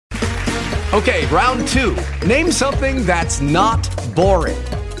Okay, round two. Name something that's not boring.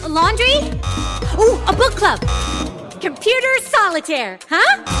 A laundry? Ooh, a book club. Computer solitaire,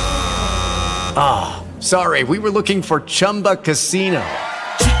 huh? Ah, sorry, we were looking for Chumba Casino.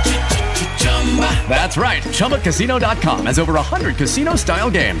 That's right, ChumbaCasino.com has over 100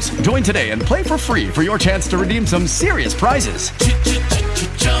 casino-style games. Join today and play for free for your chance to redeem some serious prizes.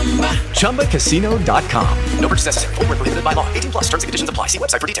 ChumbaCasino.com. No purchase necessary. Void where prohibited by law. 18 plus. Terms and conditions apply. See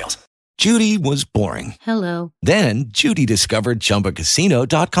website for details. Judy was boring. Hello. Then Judy discovered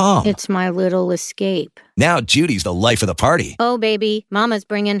ChumbaCasino.com. It's my little escape. Now Judy's the life of the party. Oh, baby, mama's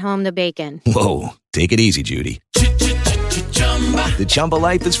bringing home the bacon. Whoa, take it easy, Judy. The Chumba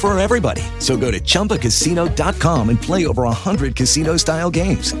life is for everybody. So go to ChumbaCasino.com and play over 100 casino-style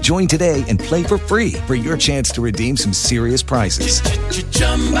games. Join today and play for free for your chance to redeem some serious prizes.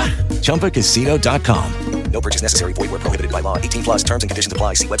 ChumbaCasino.com. No purchase necessary. Void where prohibited by law. 18 plus. Terms and conditions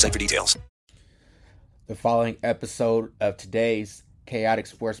apply. See website for details. The following episode of today's Khaotik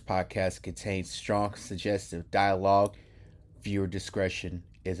Sports Podcast contains strong suggestive dialogue. Viewer discretion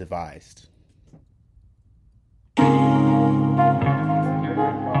is advised.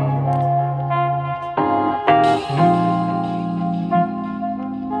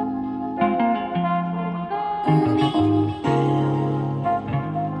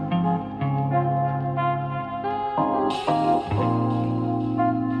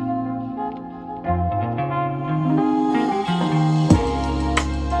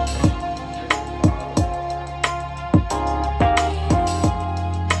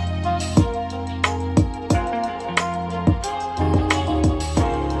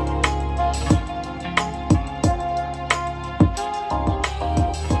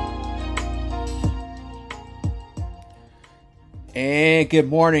 And good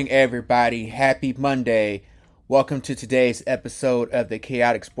morning, everybody. Happy Monday. Welcome to today's episode of the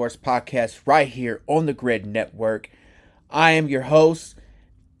Khaotik Sports Podcast right here on the Grid Network. I am your host,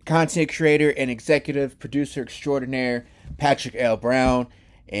 content creator, and executive producer extraordinaire, Patrick L. Brown.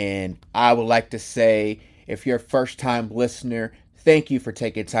 And I would like to say, if you're a first-time listener, thank you for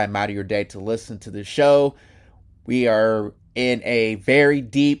taking time out of your day to listen to the show. We are in a very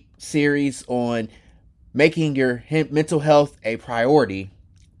deep series on making your mental health a priority.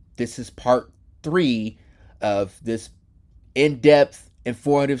 This is part 3 of this in-depth,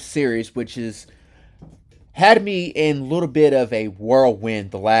 informative series, which has had me in a little bit of a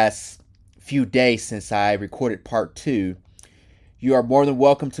whirlwind the last few days since I recorded part 2. You are more than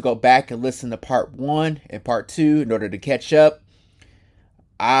welcome to go back and listen to part 1 and part 2 in order to catch up.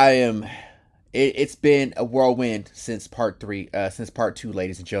 It's been a whirlwind since part 2,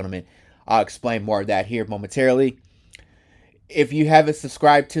 ladies and gentlemen. I'll explain more of that here momentarily. If you haven't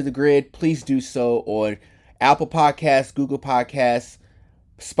subscribed to The Grid, please do so on Apple Podcasts, Google Podcasts,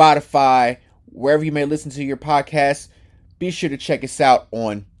 Spotify, wherever you may listen to your podcasts. Be sure to check us out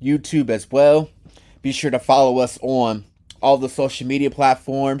on YouTube as well. Be sure to follow us on all the social media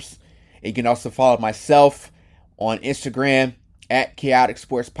platforms. You can also follow myself on Instagram at Khaotik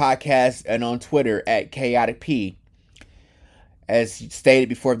Sports Podcast and on Twitter at KhaotikP. As stated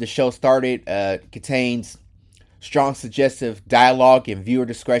before the show started, contains strong suggestive dialogue and viewer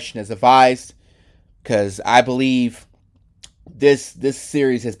discretion is advised, because I believe this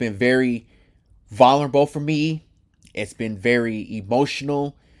series has been very vulnerable for me. It's been very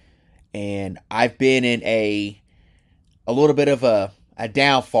emotional, and I've been in a little bit of a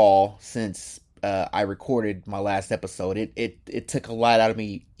downfall since I recorded my last episode. It took a lot out of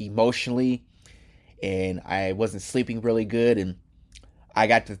me emotionally, and I wasn't sleeping really good, and I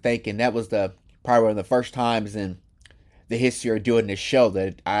got to thinking that was probably one of the first times in the history of doing this show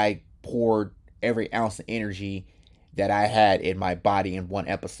that I poured every ounce of energy that I had in my body in one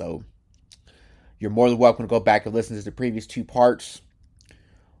episode. You're more than welcome to go back and listen to the previous 2 parts.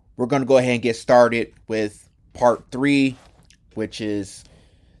 We're going to go ahead and get started with part 3, which is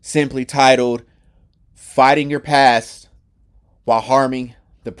simply titled Fighting Your Past While Harming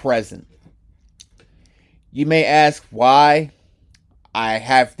the Present. You may ask why I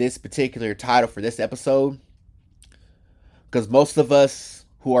have this particular title for this episode. Because most of us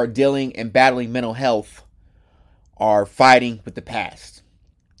who are dealing and battling mental health are fighting with the past.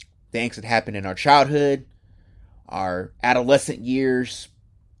 Things that happened in our childhood, our adolescent years,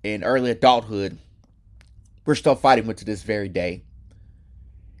 and early adulthood, we're still fighting with to this very day.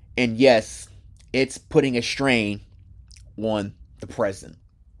 And yes, it's putting a strain on the present.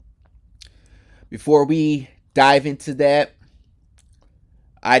 Before we dive into that,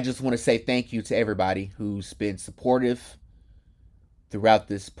 I just want to say thank you to everybody who's been supportive throughout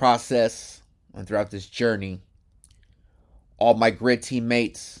this process and throughout this journey. All my Grid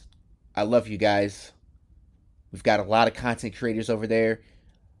teammates, I love you guys. We've got a lot of content creators over there.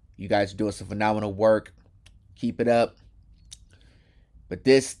 You guys are doing some phenomenal work. Keep it up. But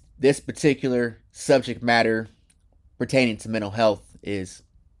this particular subject matter pertaining to mental health is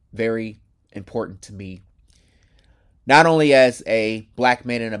very important to me. Not only as a black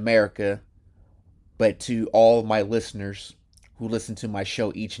man in America, but to all my listeners who listen to my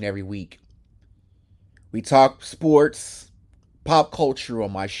show each and every week. We talk sports, pop culture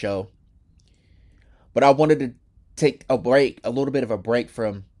on my show. But I wanted to take a little bit of a break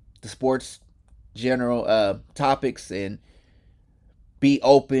from the sports general topics and be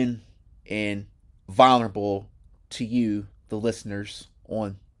open and vulnerable to you, the listeners,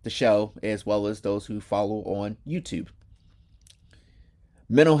 on the show, as well as those who follow on YouTube.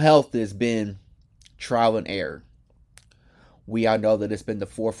 Mental health has been trial and error. We all know that it's been the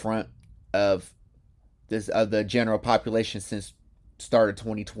forefront of the general population since start of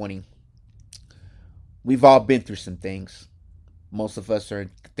 2020. We've all been through some things. Most of us are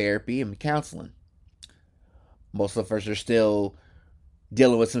in therapy and counseling. Most of us are still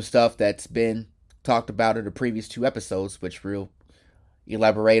dealing with some stuff that's been talked about in the previous 2 episodes, which we'll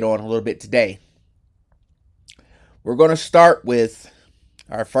elaborate on a little bit today. We're going to start with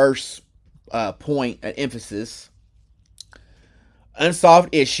our first point and emphasis: unsolved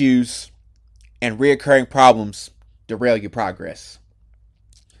issues and reoccurring problems derail your progress.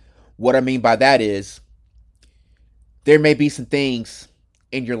 What I mean by that is, there may be some things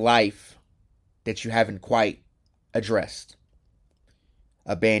in your life that you haven't quite addressed.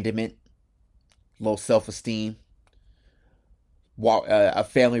 Abandonment, low self-esteem, a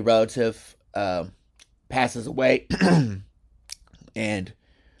family relative passes away, and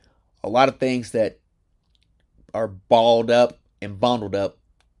a lot of things that are balled up and bundled up,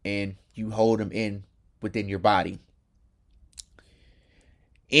 and you hold them in within your body.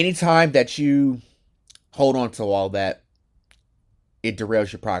 Anytime that you hold on to all that, it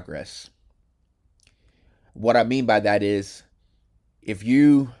derails your progress. What I mean by that is, if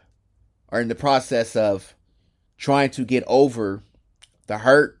you are in the process of trying to get over the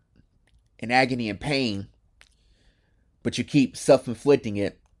hurt and agony and pain, but you keep self-inflicting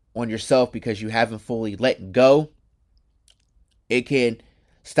it on yourself because you haven't fully let go, it can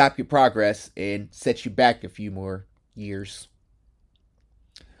stop your progress and set you back a few more years.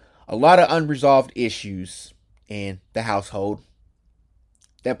 A lot of unresolved issues in the household.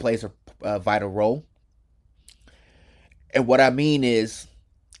 That plays a vital role. And what I mean is,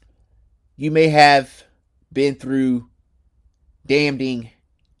 you may have been through damning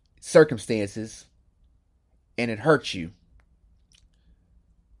circumstances and it hurts you.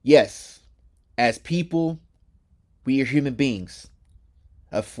 Yes, as people, we are human beings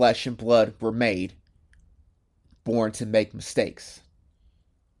of flesh and blood. We're made, born to make mistakes.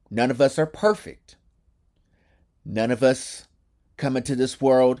 None of us are perfect. None of us come into this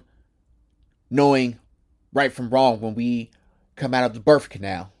world knowing right from wrong when we come out of the birth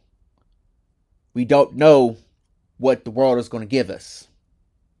canal. We don't know what the world is going to give us.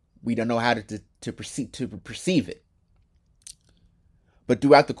 We don't know how to perceive it. But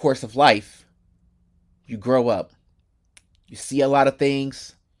throughout the course of life, you grow up. You see a lot of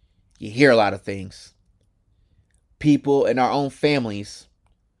things. You hear a lot of things. People in our own families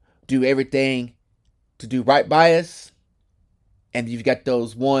do everything to do right by us. And you've got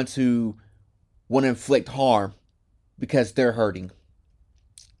those ones who want to inflict harm because they're hurting.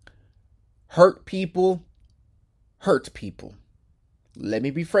 Hurt people hurt people. Let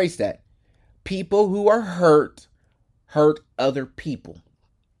me rephrase that. People who are hurt other people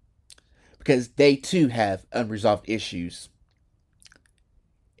because they too have unresolved issues.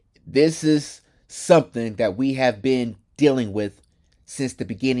 This is something that we have been dealing with since the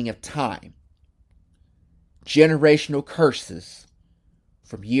beginning of time. Generational curses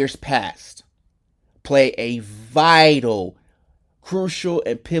from years past play a vital, crucial,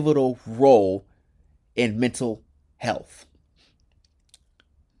 and pivotal role in mental health.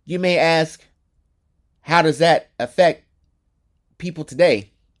 You may ask, how does that affect people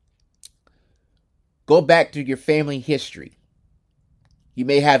today? Go back to your family history. You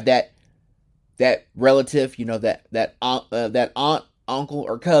may have that relative, that aunt, uncle,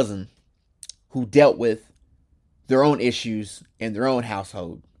 or cousin who dealt with their own issues in their own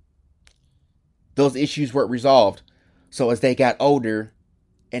household. Those issues weren't resolved. So as they got older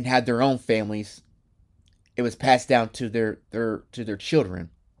and had their own families, it was passed down to their children.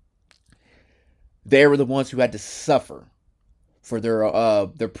 They were the ones who had to suffer for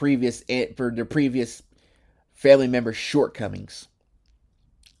their previous family members' shortcomings.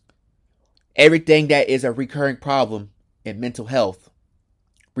 Everything that is a recurring problem in mental health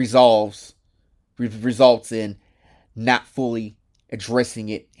results in not fully addressing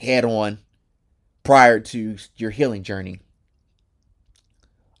it head on prior to your healing journey.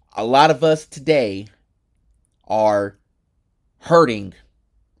 A lot of us today are hurting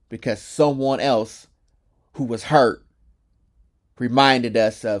because someone else who was hurt reminded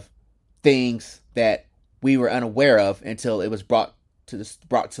us of things that we were unaware of until it was brought to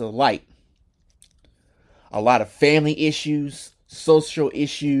the light. A lot of family issues, social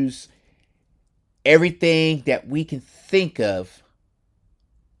issues, everything that we can think of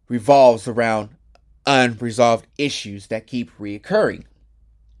revolves around unresolved issues that keep reoccurring.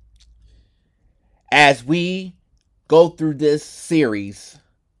 As we go through this series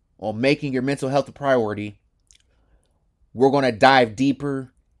on making your mental health a priority, we're going to dive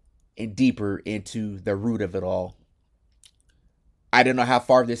deeper and deeper into the root of it all. I don't know how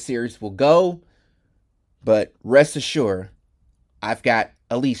far this series will go, but rest assured, I've got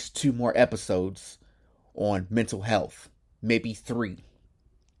at least 2 more episodes on mental health, maybe 3.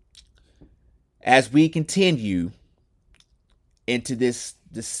 As we continue into this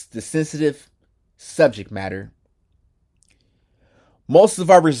sensitive subject matter, most of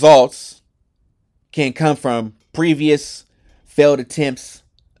our results can come from previous failed attempts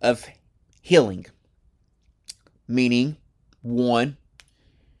of healing. Meaning, 1,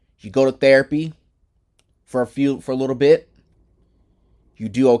 you go to therapy for a little bit, you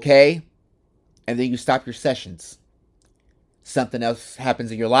do okay, and then you stop your sessions. Something else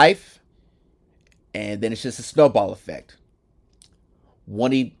happens in your life, and then it's just a snowball effect.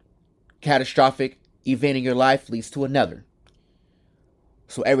 One catastrophic event in your life leads to another.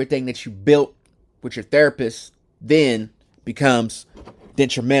 So everything that you built with your therapist then becomes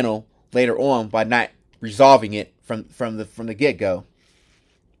detrimental later on by not resolving it from the get-go.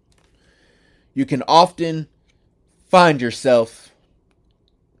 You can often find yourself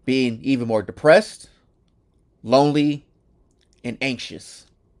being even more depressed, lonely, and anxious.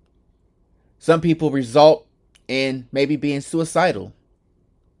 Some people result in maybe being suicidal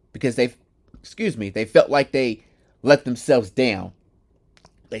because they felt like they let themselves down.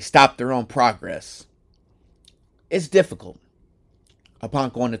 They stopped their own progress. It's difficult upon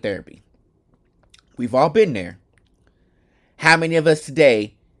going to therapy. We've all been there. How many of us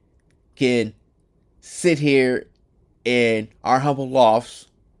today can sit here in our humble lofts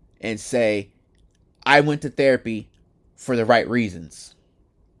and say, I went to therapy for the right reasons?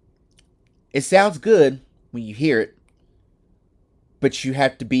 It sounds good when you hear it, but you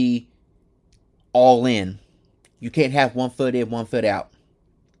have to be all in. You can't have one foot in, one foot out.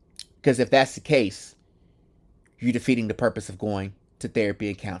 Because if that's the case, you're defeating the purpose of going to therapy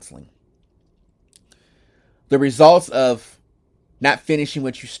and counseling. The results of not finishing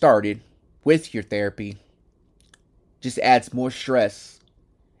what you started with your therapy just adds more stress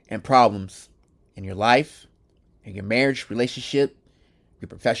and problems in your life, in your marriage, relationship, your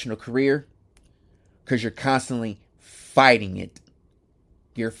professional career, because you're constantly fighting it.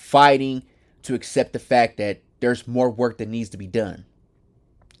 You're fighting to accept the fact that there's more work that needs to be done.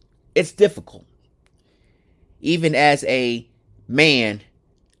 It's difficult. Even as a man,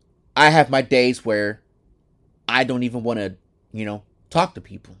 I have my days where I don't even want to, talk to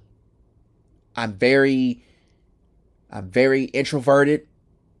people. I'm very introverted.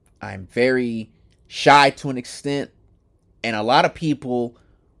 I'm very shy to an extent. And a lot of people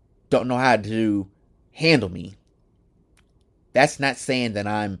don't know how to handle me. That's not saying that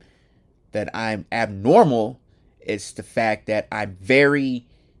I'm abnormal. It's the fact that I'm very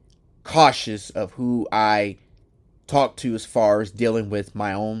cautious of who I talk to as far as dealing with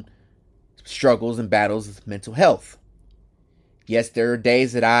my own struggles and battles with mental health. Yes, there are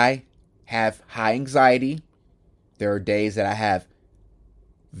days that I have high anxiety. There are days that I have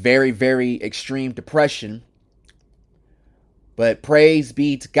very, very extreme depression. But praise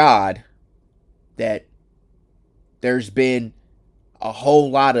be to God that there's been a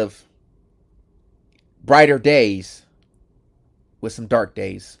whole lot of brighter days with some dark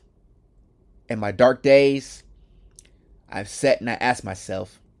days. In my dark days, I've sat and I asked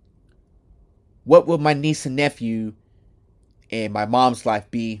myself, what would my niece and nephew and my mom's life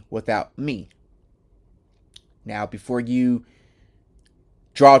be without me? Now, before you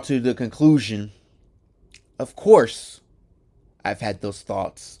draw to the conclusion, of course, I've had those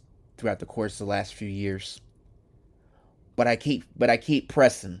thoughts throughout the course of the last few years. But I keep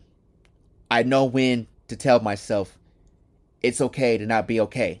pressing. I know when to tell myself it's okay to not be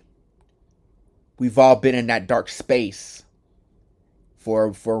okay. We've all been in that dark space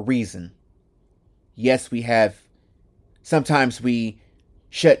for a reason. Yes, we have. Sometimes we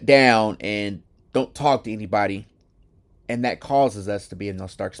shut down and don't talk to anybody. And that causes us to be in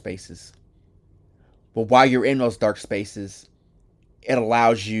those dark spaces. But while you're in those dark spaces, it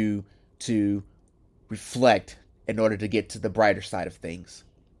allows you to reflect in order to get to the brighter side of things.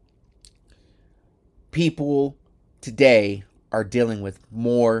 People today are dealing with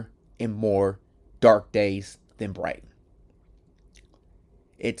more and more dark days than bright.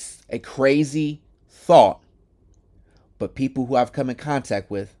 It's a crazy thought, but people who I've come in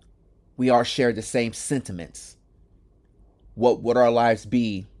contact with, we all share the same sentiments. What would our lives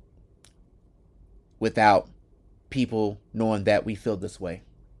be without people knowing that we feel this way?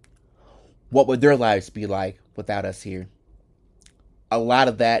 What would their lives be like without us here? A lot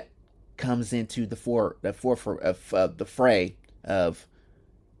of that comes into the forefront of the fray of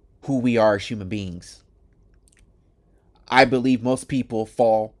who we are as human beings. I believe most people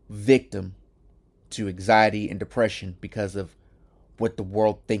fall victim to anxiety and depression because of what the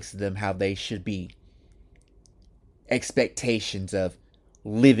world thinks of them, how they should be. Expectations of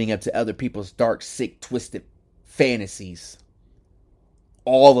living up to other people's dark, sick, twisted fantasies.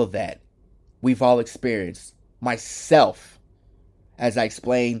 All of that we've all experienced. Myself, as I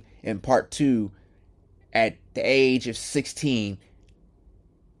explained in part 2, at the age of 16,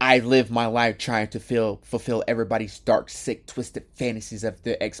 I lived my life trying to fulfill everybody's dark, sick, twisted fantasies of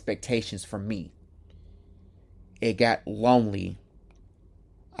their expectations from me. It got lonely.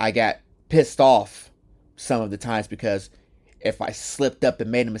 I got pissed off some of the times because if I slipped up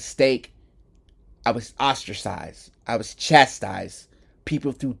and made a mistake, I was ostracized. I was chastised.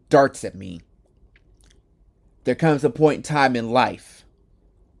 People threw darts at me. There comes a point in time in life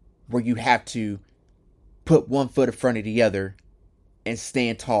where you have to put one foot in front of the other and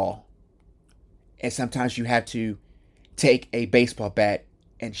stand tall. And sometimes you have to take a baseball bat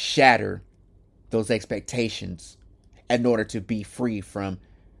and shatter those expectations in order to be free from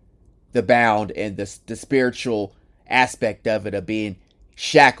the bound and the spiritual aspect of it, of being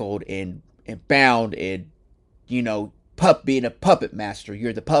shackled and bound and, being a puppet master.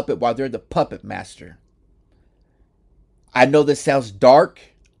 You're the puppet while they're the puppet master. I know this sounds dark.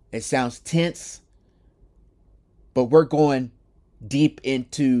 It sounds tense. But we're going deep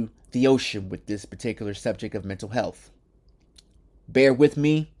into the ocean with this particular subject of mental health. Bear with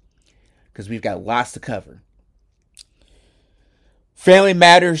me, because we've got lots to cover. Family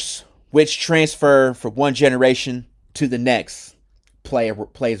matters, which transfer from one generation to the next,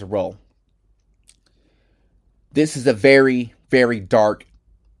 plays a role. This is a very, very dark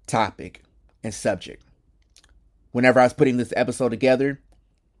topic and subject. Whenever I was putting this episode together,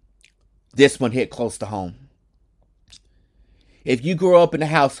 this one hit close to home. If you grow up in a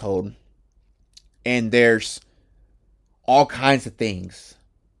household and there's all kinds of things,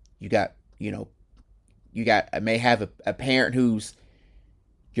 I may have a parent who's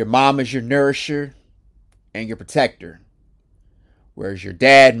your mom is your nourisher and your protector, whereas your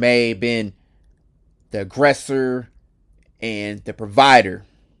dad may have been the aggressor and the provider.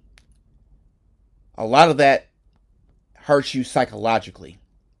 A lot of that hurts you psychologically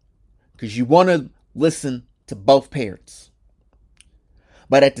because you want to listen to both parents.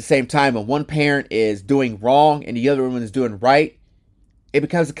 But at the same time, when one parent is doing wrong and the other one is doing right, it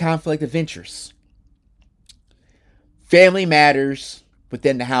becomes a conflict of interest. Family matters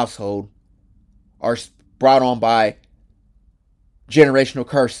within the household are brought on by generational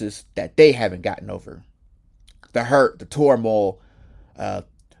curses that they haven't gotten over. The hurt, the turmoil,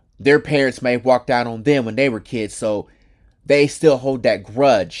 their parents may have walked out on them when they were kids, so they still hold that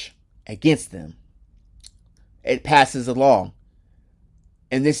grudge against them. It passes along.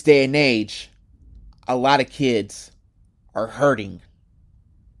 In this day and age, a lot of kids are hurting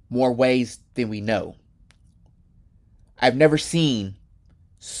more ways than we know. I've never seen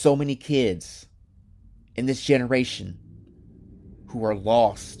so many kids in this generation who are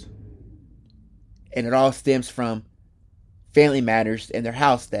lost. And it all stems from family matters in their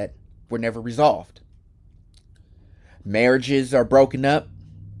house that were never resolved. Marriages are broken up.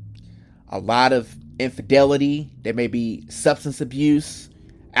 A lot of infidelity. There may be substance abuse,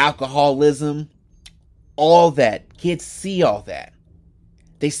 alcoholism, all that. Kids see all that.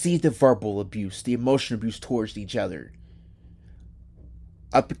 They see the verbal abuse, the emotional abuse towards each other.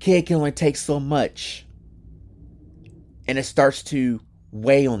 A kid can only take so much. And it starts to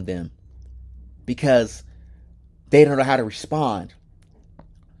weigh on them because they don't know how to respond.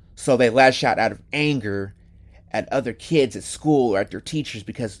 So they lash out of anger at other kids at school or at their teachers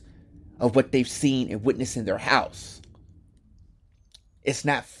because of what they've seen and witnessed in their house. It's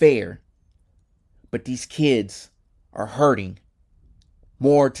not fair. But these kids are hurting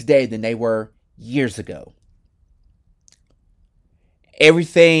more today than they were years ago.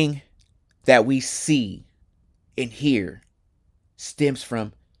 Everything that we see in here stems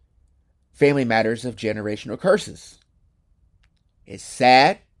from family matters of generational curses. It's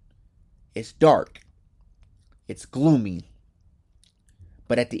sad, it's dark, it's gloomy,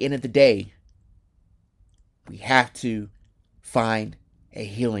 but at the end of the day, we have to find a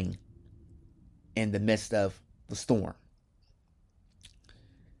healing in the midst of the storm.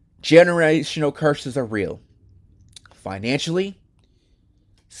 Generational curses are real. Financially,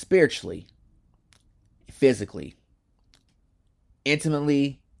 spiritually, physically,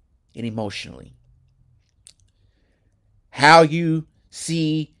 intimately, and emotionally. How you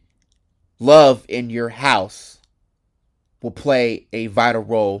see love in your house will play a vital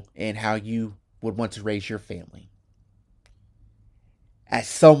role in how you would want to raise your family. As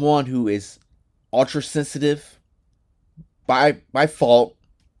someone who is ultra sensitive by fault,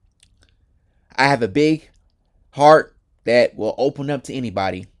 I have a big heart that will open up to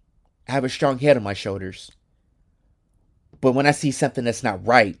anybody. I have a strong head on my shoulders. But when I see something that's not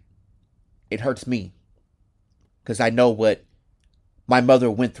right, it hurts me. Because I know what my mother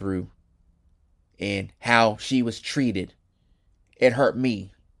went through and how she was treated. It hurt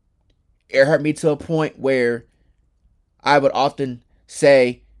me. It hurt me to a point where I would often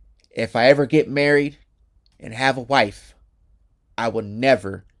say, if I ever get married and have a wife, I will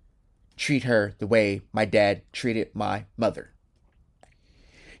never treat her the way my dad treated my mother.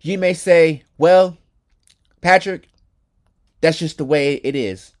 You may say, well, Patrick, that's just the way it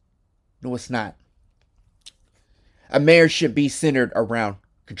is. No, it's not. A marriage should be centered around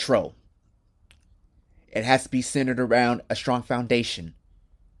control. It has to be centered around a strong foundation.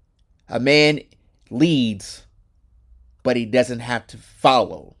 A man leads, but he doesn't have to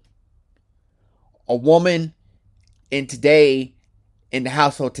follow. A woman in the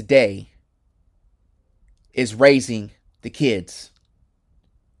household today, is raising the kids.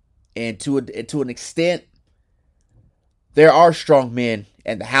 And to an extent, there are strong men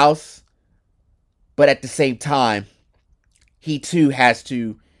in the house, but at the same time, he too has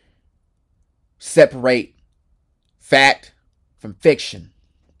to separate fact from fiction.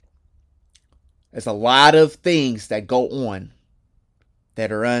 There's a lot of things that go on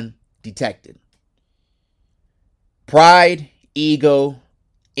that are undetected. Pride, ego,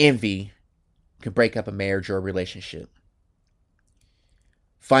 envy can break up a marriage or a relationship.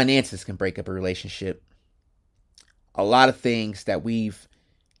 Finances can break up a relationship. A lot of things that we've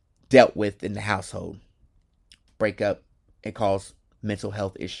dealt with in the household break up and cause mental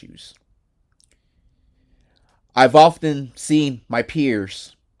health issues. I've often seen my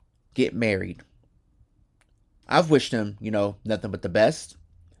peers get married. I've wished them, nothing but the best.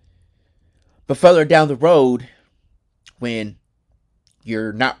 But further down the road, when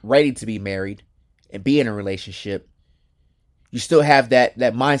you're not ready to be married and be in a relationship, you still have that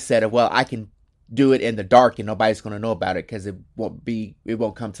mindset of, well, I can do it in the dark and nobody's going to know about it because it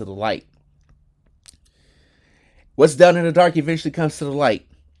won't come to the light. What's done in the dark eventually comes to the light.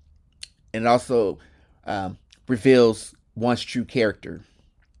 And it also reveals one's true character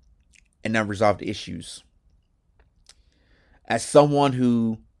and unresolved issues. As someone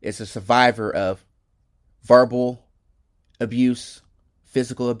who is a survivor of verbal abuse,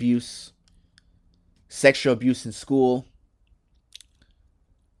 physical abuse, sexual abuse in school,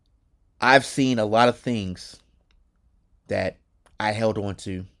 I've seen a lot of things that I held on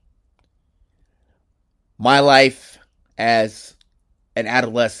to. My life as an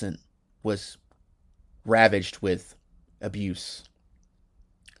adolescent was ravaged with abuse.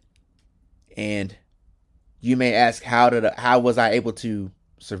 And you may ask, how was I able to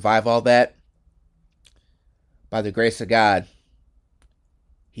survive all that? By the grace of God,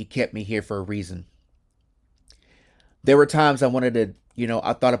 He kept me here for a reason. There were times I wanted to,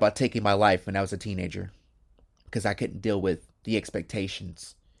 I thought about taking my life when I was a teenager because I couldn't deal with the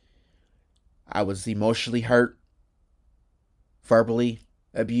expectations. I was emotionally hurt, verbally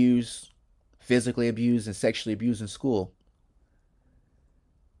abused, physically abused, and sexually abused in school.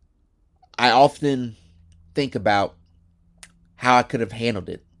 I often think about how I could have handled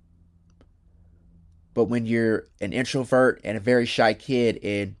it. But when you're an introvert and a very shy kid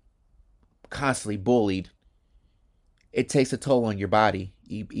and constantly bullied, it takes a toll on your body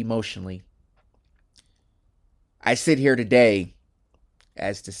emotionally. I sit here today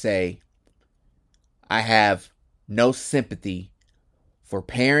as to say I have no sympathy for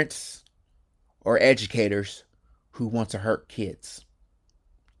parents or educators who want to hurt kids.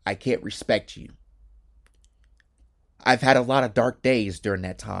 I can't respect you. I've had a lot of dark days during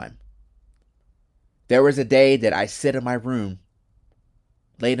that time. There was a day that I sat in my room,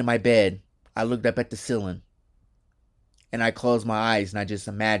 laid in my bed, I looked up at the ceiling, and I closed my eyes and I just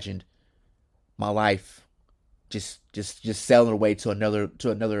imagined my life just sailing away to another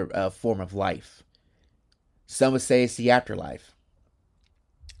form of life. Some would say it's the afterlife.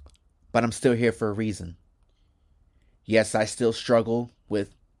 But I'm still here for a reason. Yes, I still struggle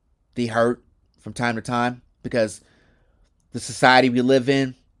with the hurt from time to time because the society we live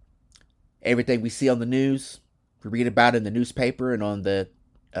in, everything we see on the news, we read about it in the newspaper and on the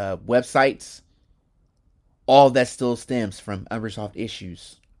websites, all that still stems from unresolved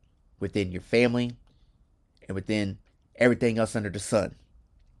issues within your family and within everything else under the sun.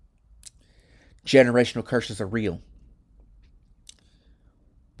 Generational curses are real.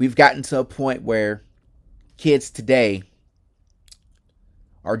 We've gotten to a point where kids today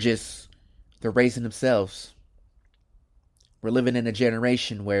are they're raising themselves. We're living in a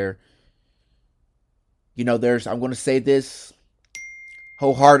generation where, I'm going to say this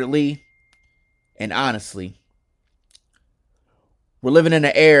wholeheartedly and honestly. We're living in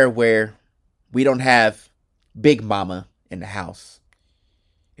an era where we don't have Big Mama in the house.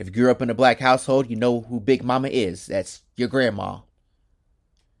 If you grew up in a black household, you know who Big Mama is. That's your grandma.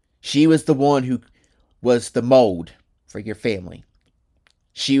 She was the one who was the mold for your family.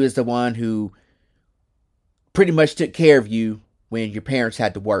 She was the one who pretty much took care of you when your parents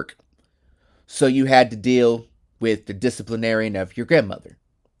had to work. So you had to deal with the disciplinarian of your grandmother.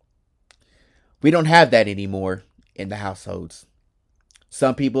 We don't have that anymore in the households.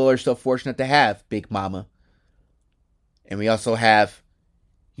 Some people are so fortunate to have Big Mama. And we also have,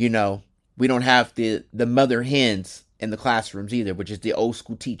 we don't have the mother hens in the classrooms either, which is the old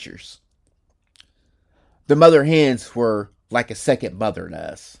school teachers. The mother hens were like a second mother to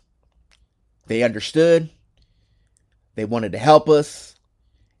us. They understood. They wanted to help us.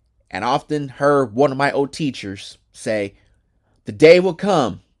 And often heard one of my old teachers say, the day will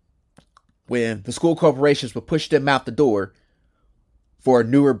come when the school corporations will push them out the door for a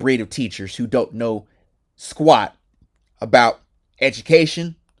newer breed of teachers who don't know squat about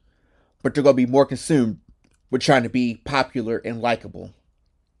education, but they're going to be more consumed with trying to be popular and likable.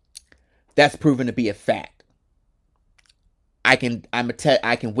 That's proven to be a fact. I'm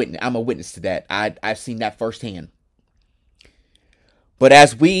a witness to that. I've seen that firsthand. But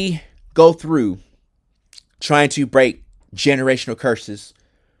as we go through trying to break generational curses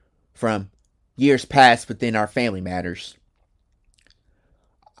from years past within our family matters,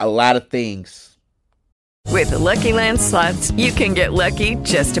 a lot of things. With the Lucky Land Slots, you can get lucky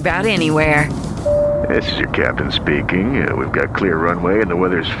just about anywhere. This is your captain speaking. We've got clear runway and the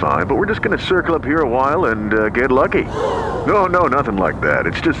weather's fine, but we're just going to circle up here a while and get lucky. No, nothing like that.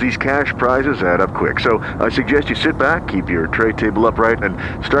 It's just these cash prizes add up quick. So I suggest you sit back, keep your tray table upright, and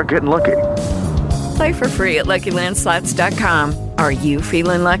start getting lucky. Play for free at LuckyLandSlots.com. Are you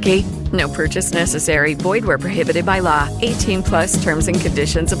feeling lucky? No purchase necessary. Void where prohibited by law. 18 plus terms and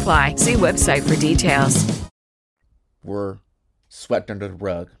conditions apply. See website for details. Were swept under the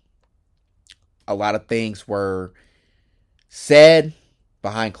rug. A lot of things were said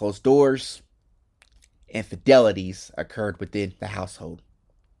behind closed doors. Infidelities occurred within the household.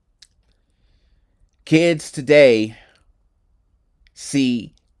 Kids today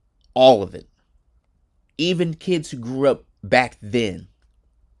see all of it. Even kids who grew up back then.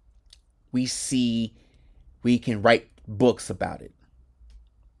 We can write books about it.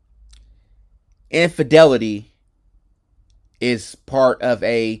 Infidelity is part of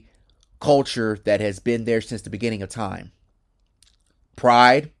a culture that has been there since the beginning of time.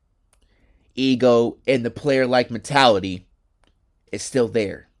 Pride, ego, and the player-like mentality is still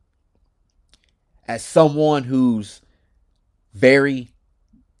there. As someone who's very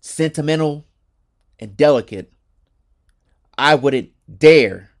sentimental and delicate, I wouldn't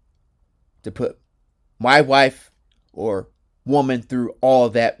dare to put my wife or woman through all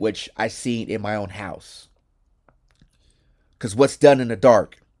that which I seen in my own house. Because what's done in the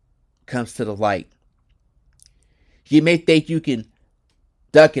dark comes to the light. You may think you can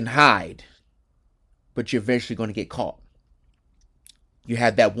duck and hide, but you're eventually going to get caught. You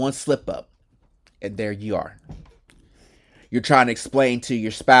have that one slip up, and there you are. You're trying to explain to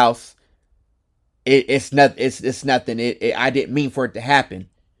your spouse, it's nothing. I didn't mean for it to happen.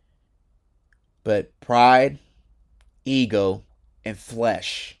 But pride, ego, and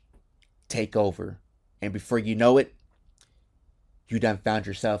flesh take over. And before you know it, you done found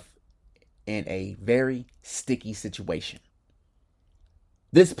yourself in a very sticky situation.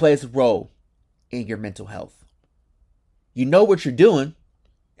 This plays a role in your mental health. You know what you're doing,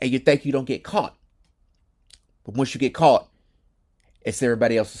 and you think you don't get caught. But once you get caught, it's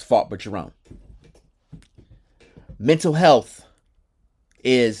everybody else's fault but your own. Mental health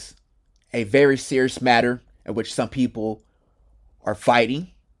is a very serious matter in which some people are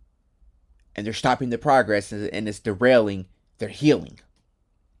fighting. and they're stopping the progress, and it's derailing their healing.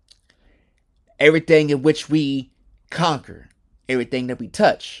 Everything in which we conquer, everything that we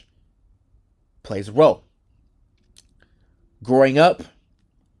touch, plays a role. Growing up,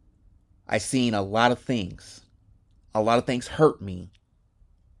 I seen a lot of things. A lot of things hurt me.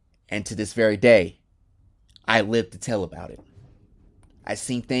 And to this very day, I live to tell about it. I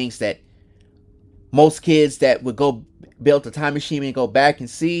seen things that most kids that would go build a time machine and go back and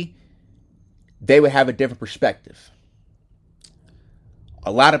see, they would have a different perspective.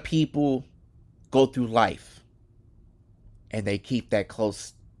 A lot of people go through life and they keep that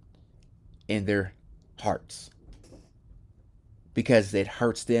close in their hearts because it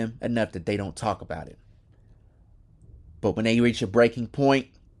hurts them enough that they don't talk about it. But when they reach a breaking point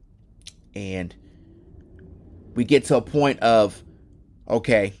and we get to a point of,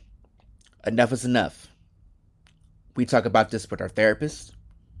 okay, enough is enough. We talk about this with our therapist,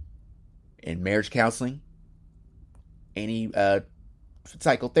 in marriage counseling, any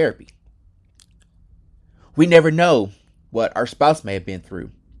psychotherapy. We never know what our spouse may have been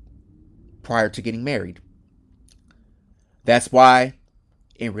through prior to getting married. That's why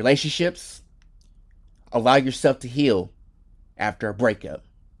in relationships, allow yourself to heal after a breakup.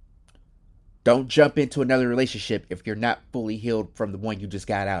 Don't jump into another relationship if you're not fully healed from the one you just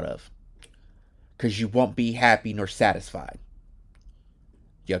got out of, because you won't be happy nor satisfied.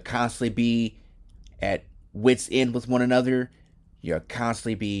 You'll constantly be at wit's end with one another. You'll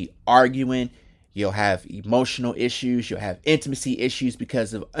constantly be arguing. You'll have emotional issues. You'll have intimacy issues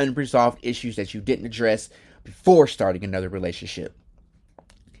because of unresolved issues that you didn't address before starting another relationship.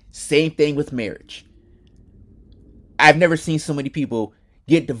 Same thing with marriage. I've never seen so many people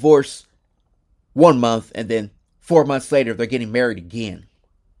get divorced 1 month and then 4 months later they're getting married again.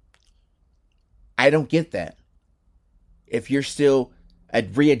 I don't get that. If you're still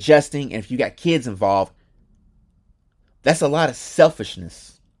readjusting and if you got kids involved, that's a lot of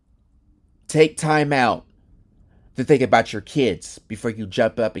selfishness. Take time out to think about your kids before you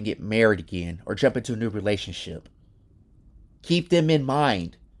jump up and get married again or jump into a new relationship. Keep them in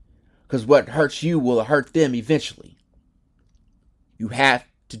mind, because what hurts you will hurt them eventually. You have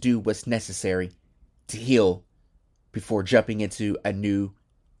to do what's necessary to heal before jumping into a new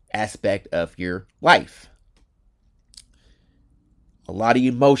aspect of your life. A lot of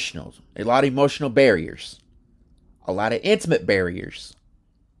emotional barriers, a lot of intimate barriers,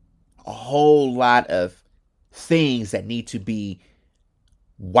 a whole lot of things that need to be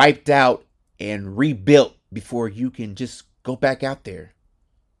wiped out and rebuilt before you can just go back out there.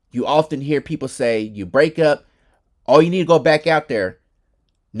 You often hear people say you break up, oh, you need to go back out there.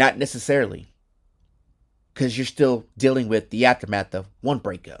 Not necessarily, because you're still dealing with the aftermath of one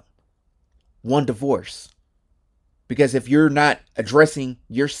breakup, one divorce. Because if you're not addressing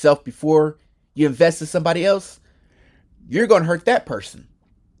yourself before you invest in somebody else, you're going to hurt that person.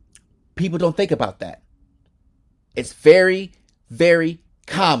 People don't think about that. It's very, very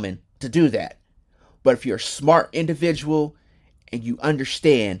common to do that. But if you're a smart individual and you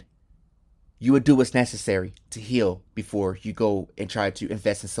understand, you would do what's necessary to heal before you go and try to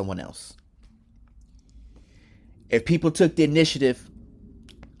invest in someone else. If people took the initiative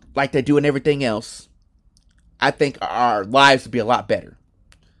like they do in everything else, I think our lives would be a lot better.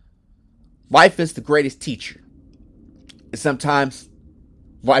 Life is the greatest teacher. And sometimes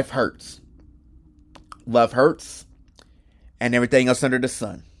life hurts. Love hurts. And everything else under the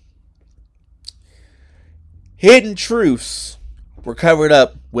sun. Hidden truths were covered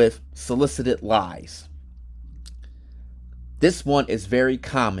up with solicited lies. This one is very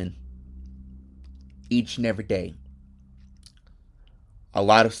common each and every day. A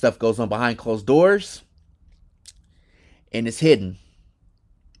lot of stuff goes on behind closed doors, and it's hidden.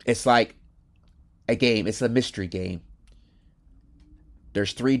 It's like a game. It's a mystery game.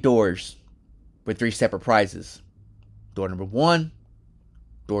 There's 3 doors with 3 separate prizes. Door number 1,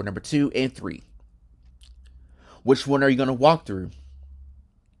 door number 2, and 3. Which one are you going to walk through?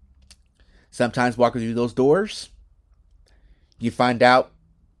 Sometimes walking through those doors, you find out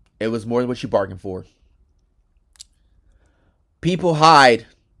it was more than what you bargained for. People hide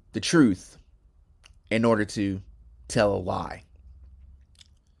the truth in order to tell a lie.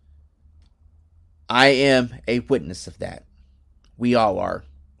 I am a witness of that. We all are.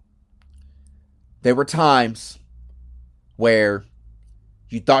 There were times where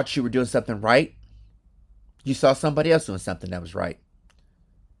you thought you were doing something right. You saw somebody else doing something that was right.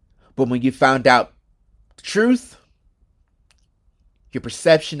 But when you found out the truth, your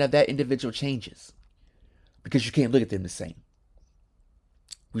perception of that individual changes. Because you can't look at them the same.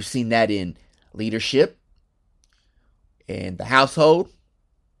 We've seen that in leadership, in the household,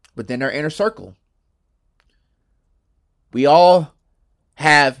 within our inner circle. We all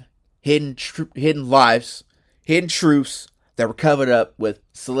have hidden lives, hidden truths that were covered up with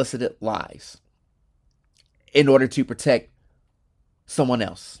solicited lies in order to protect someone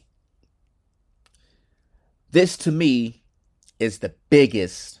else. This, to me, is the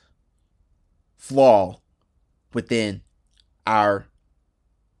biggest flaw within our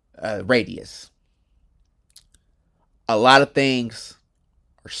radius. A lot of things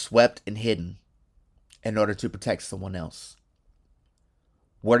are swept and hidden in order to protect someone else.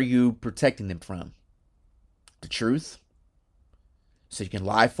 What are you protecting them from? The truth? So you can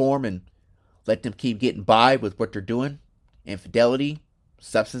lie for them and let them keep getting by with what they're doing? Infidelity,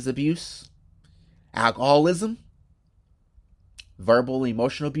 substance abuse, alcoholism, verbal,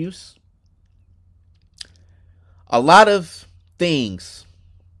 emotional abuse. A lot of things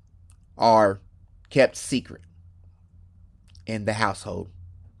are kept secret in the household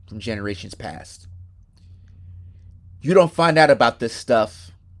from generations past. You don't find out about this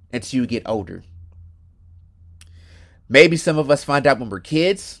stuff until you get older. Maybe some of us find out when we're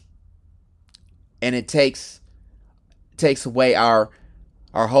kids, and it takes away our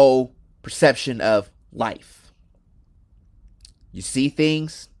whole perception of life. You see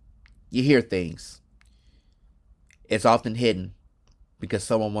things, you hear things. It's often hidden because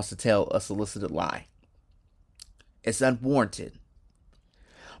someone wants to tell a solicited lie. It's unwarranted.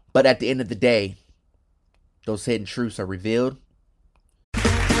 But at the end of the day, those hidden truths are revealed.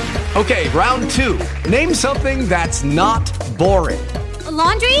 Okay, round two. Name something that's not boring. A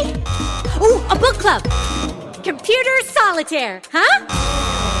laundry? Ooh, a book club. Computer solitaire, huh?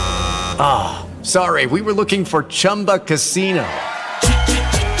 Sorry, we were looking for Chumba Casino.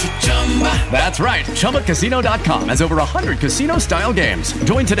 That's right. ChumbaCasino.com has over 100 casino-style games.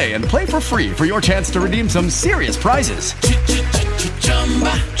 Join today and play for free for your chance to redeem some serious prizes.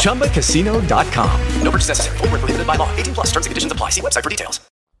 ChumbaCasino.com. No purchase necessary. Void where prohibited by law. 18 plus. Terms and conditions apply. See website for details.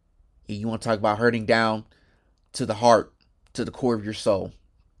 You want to talk about hurting down to the heart, to the core of your soul.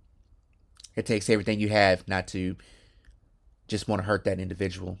 It takes everything you have not to just want to hurt that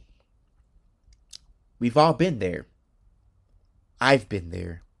individual. We've all been there. I've been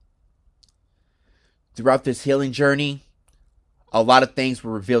there. Throughout this healing journey, a lot of things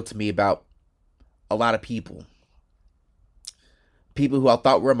were revealed to me about a lot of people. People who I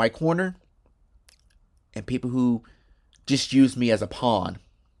thought were in my corner, and people who just used me as a pawn.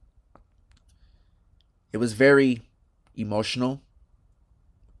 It was very emotional,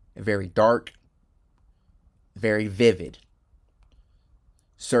 and very dark, very vivid.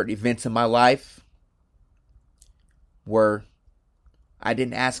 Certain events in my life were I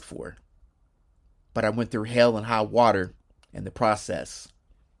didn't ask for, but I went through hell and high water in the process.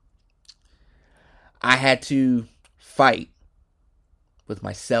 I had to fight with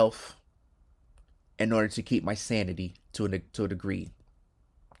myself in order to keep my sanity to a degree.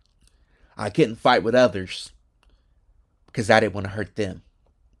 I couldn't fight with others because I didn't want to hurt them.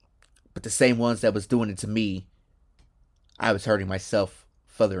 But the same ones that was doing it to me, I was hurting myself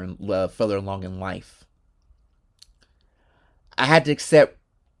further along in life. I had to accept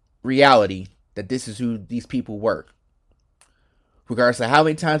reality that this is who these people were. Regardless of how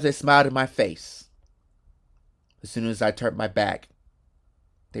many times they smiled in my face, as soon as I turned my back,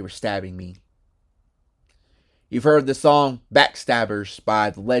 they were stabbing me. You've heard the song Backstabbers by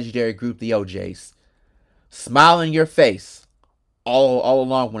the legendary group The OJs. Smile in your face. All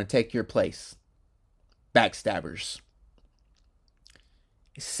along want to take your place. Backstabbers.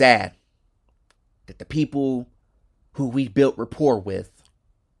 It's sad that the people who we built rapport with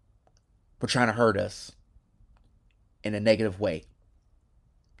were trying to hurt us in a negative way.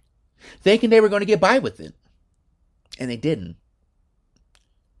 Thinking they were going to get by with it. And they didn't.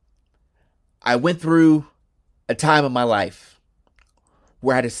 I went through a time in my life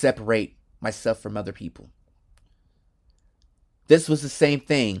where I had to separate myself from other people. This was the same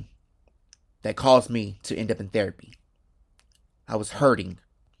thing that caused me to end up in therapy. I was hurting.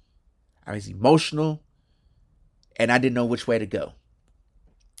 I was emotional. And I didn't know which way to go.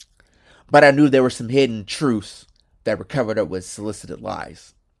 But I knew there were some hidden truths that were covered up with solicited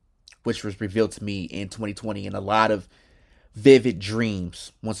lies, which was revealed to me in 2020 in a lot of vivid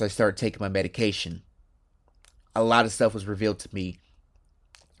dreams once I started taking my medication. A lot of stuff was revealed to me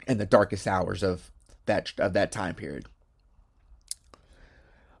in the darkest hours of that time period.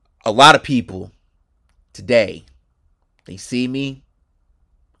 A lot of people today, they see me,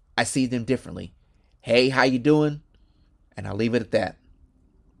 I see them differently. Hey, how you doing? And I'll leave it at that.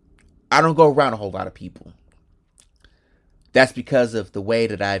 I don't go around a whole lot of people. That's because of the way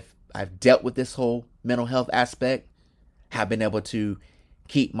that I've dealt with this whole mental health aspect. Have been able to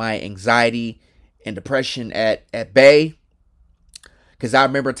keep my anxiety and depression at bay. Because I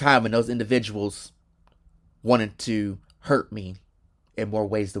remember a time when those individuals wanted to hurt me in more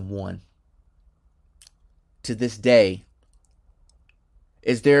ways than one. To this day,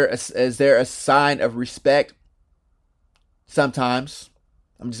 is there a sign of respect? Sometimes.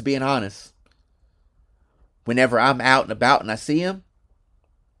 I'm just being honest. Whenever I'm out and about and I see them,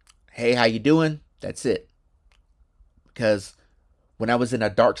 hey, how you doing? That's it. Because when I was in a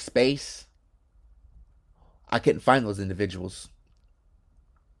dark space, I couldn't find those individuals.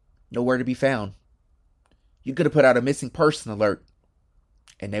 Nowhere to be found. You could have put out a missing person alert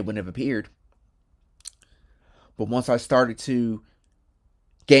and they wouldn't have appeared. But once I started to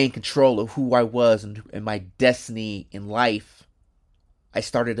gain control of who I was and my destiny in life, I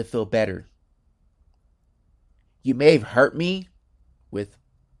started to feel better. You may have hurt me with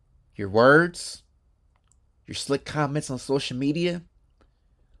your words, your slick comments on social media,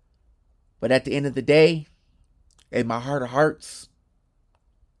 but at the end of the day, in my heart of hearts,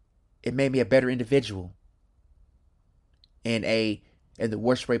 it made me a better individual in the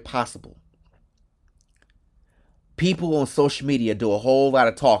worst way possible. People on social media do a whole lot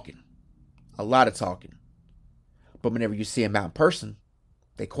of talking. But whenever you see them out in person,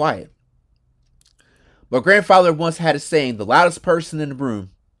 they quiet. My grandfather once had a saying, the loudest person in the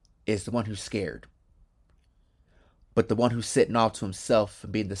room is the one who's scared. But the one who's sitting off to himself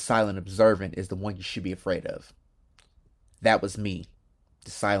and being the silent observant is the one you should be afraid of. That was me,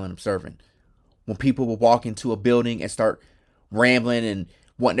 the silent observant. When people would walk into a building and start rambling and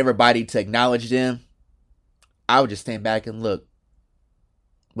wanting everybody to acknowledge them, I would just stand back and look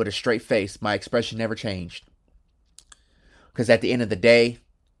with a straight face. My expression never changed. Because at the end of the day,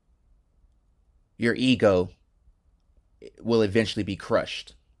 your ego will eventually be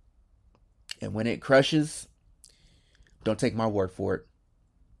crushed. And when it crushes, don't take my word for it.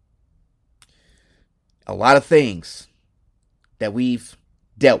 A lot of things that we've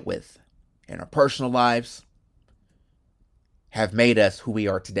dealt with in our personal lives have made us who we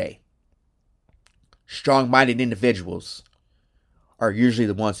are today. Strong-minded individuals are usually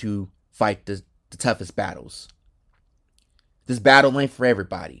the ones who fight the toughest battles. This battle ain't for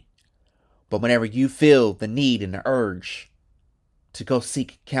everybody. But whenever you feel the need and the urge to go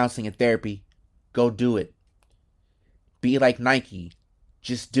seek counseling and therapy, go do it. Be like Nike.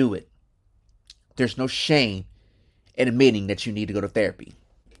 Just do it. There's no shame in admitting that you need to go to therapy.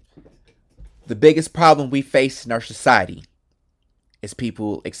 The biggest problem we face in our society is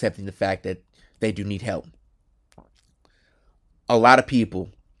people accepting the fact that they do need help. A lot of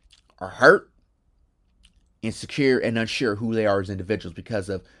people are hurt, insecure, and unsure who they are as individuals because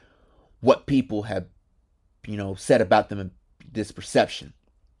of what people have, said about them and this perception.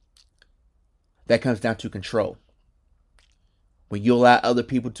 That comes down to control. When you allow other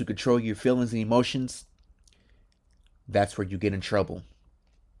people to control your feelings and emotions, that's where you get in trouble.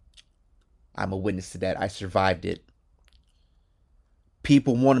 I'm a witness to that. I survived it.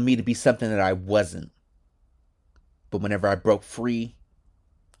 People wanted me to be something that I wasn't. But whenever I broke free,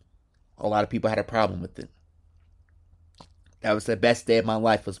 a lot of people had a problem with it. That was the best day of my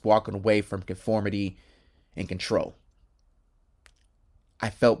life, was walking away from conformity and control. I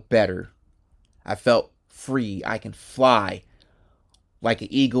felt better. I felt free. I can fly like an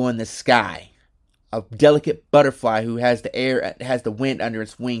eagle in the sky. A delicate butterfly who has the wind under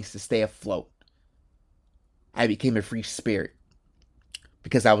its wings to stay afloat. I became a free spirit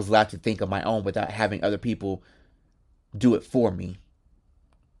because I was allowed to think on my own without having other people do it for me,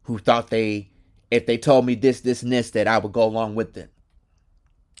 who thought if they told me this, and this, that I would go along with it.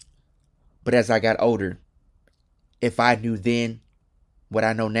 But as I got older, if I knew then what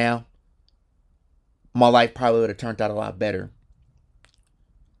I know now, my life probably would have turned out a lot better.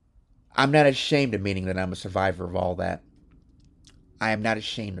 I'm not ashamed of admitting that I'm a survivor of all that. I am not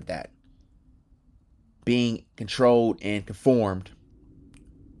ashamed of that. Being controlled and conformed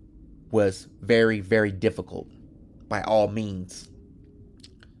was very, very difficult by all means.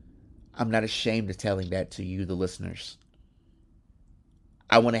 I'm not ashamed of telling that to you, the listeners.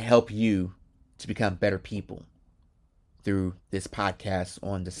 I want to help you to become better people through this podcast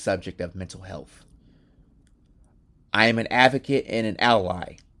on the subject of mental health. I am an advocate and an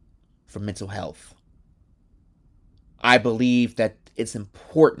ally for mental health. I believe that it's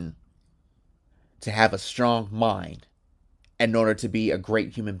important to have a strong mind in order to be a great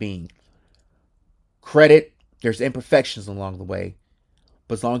human being. There's imperfections along the way,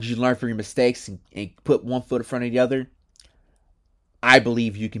 but as long as you learn from your mistakes and put one foot in front of the other, I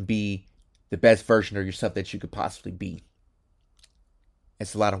believe you can be the best version of yourself that you could possibly be.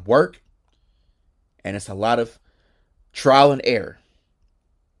 It's a lot of work, and it's a lot of trial and error.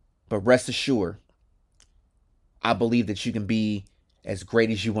 But rest assured, I believe that you can be as great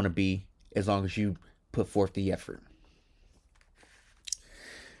as you want to be as long as you put forth the effort.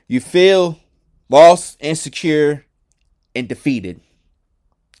 You feel lost, insecure, and defeated.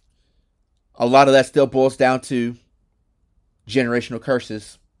 A lot of that still boils down to generational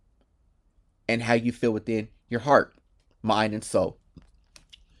curses and how you feel within your heart, mind, and soul.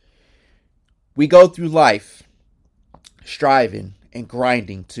 We go through life striving and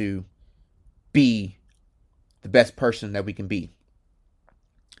grinding to be the best person that we can be.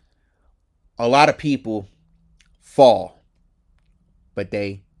 A lot of people fall, but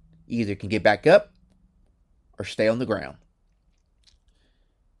they either can get back up or stay on the ground.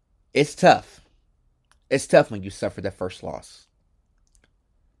 It's tough. It's tough when you suffer that first loss.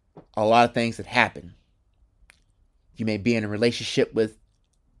 A lot of things that happen. You may be in a relationship with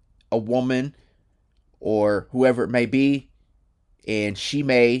a woman or whoever it may be, and she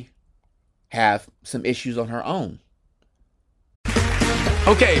may have some issues on her own.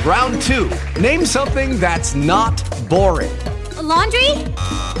 Okay, round two. Name something that's not boring. A laundry?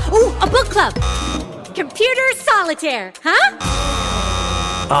 Ooh, a book club. Computer solitaire, huh?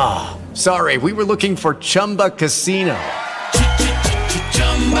 Sorry, we were looking for Chumba Casino.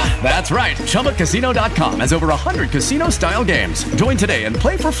 That's right. ChumbaCasino.com has over 100 casino-style games. Join today and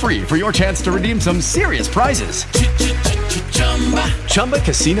play for free for your chance to redeem some serious prizes.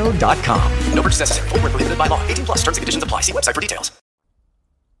 ChumbaCasino.com. No purchase necessary. Void where prohibited by law. 18 plus. Terms and conditions apply. See website for details.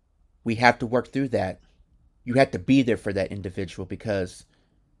 We have to work through that. You have to be there for that individual because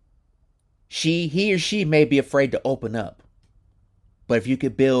he or she may be afraid to open up. But if you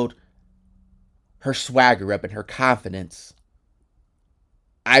could build her swagger up and her confidence,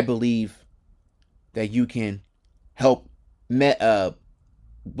 I believe that you can help hide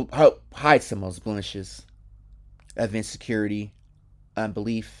some of those blemishes of insecurity,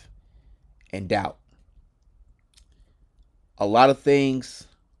 unbelief, and doubt. A lot of things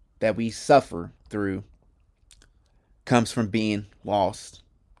that we suffer through comes from being lost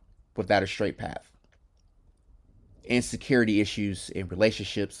without a straight path. Insecurity issues in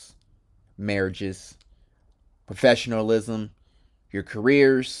relationships, marriages, professionalism, your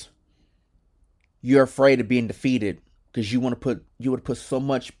careers. You're afraid of being defeated because you would put so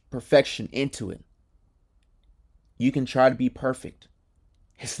much perfection into it. You can try to be perfect.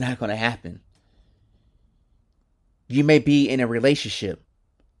 It's not going to happen. You may be in a relationship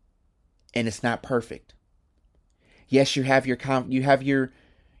and it's not perfect. Yes, you have your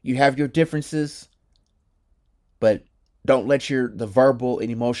differences, but don't let the verbal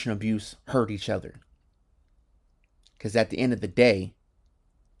and emotional abuse hurt each other. Because at the end of the day,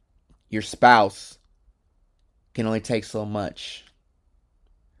 your spouse can only take so much.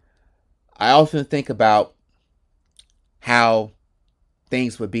 I often think about how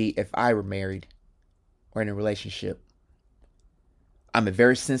things would be if I were married or in a relationship. I'm a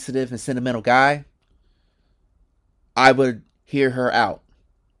very sensitive and sentimental guy. I would hear her out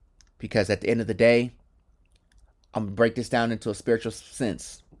because at the end of the day, I'm going to break this down into a spiritual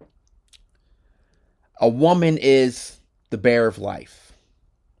sense. A woman is the bearer of life.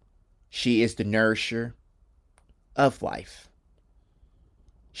 She is the nourisher of life.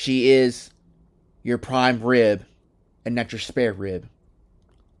 She is your prime rib and not your spare rib.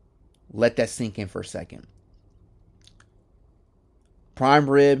 Let that sink in for a second. Prime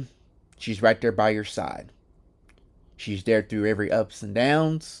rib, she's right there by your side. She's there through every ups and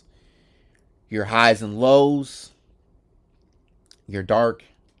downs, your highs and lows, your dark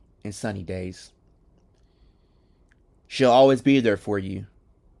and sunny days. She'll always be there for you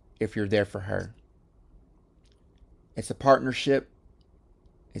if you're there for her. It's a partnership.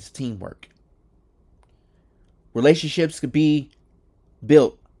 It's teamwork. Relationships could be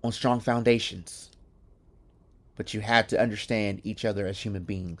built on strong foundations, but you have to understand each other as human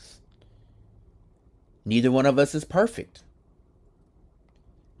beings. Neither one of us is perfect.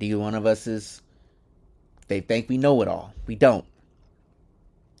 Neither one of us they think we know it all. We don't.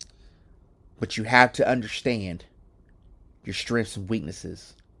 But you have to understand your strengths and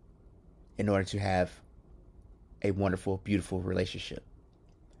weaknesses in order to have a wonderful, beautiful relationship.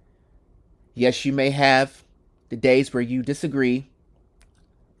 Yes, you may have the days where you disagree,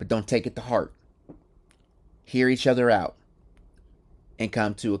 but don't take it to heart. Hear each other out and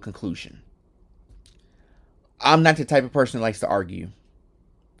come to a conclusion. I'm not the type of person that likes to argue.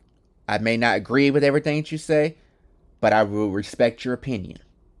 I may not agree with everything that you say, but I will respect your opinion.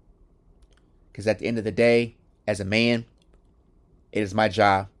 Because at the end of the day, as a man, it is my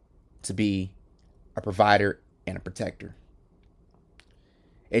job to be a provider and a protector.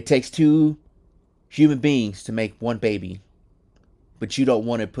 It takes two human beings to make one baby, but you don't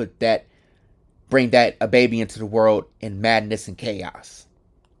want to bring a baby into the world in madness and chaos.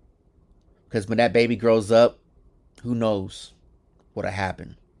 Because when that baby grows up, who knows what'll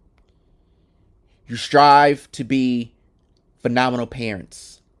happen. You strive to be phenomenal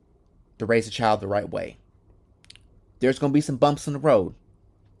parents, to raise a child the right way. There's going to be some bumps in the road,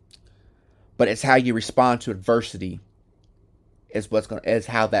 but it's how you respond to adversity is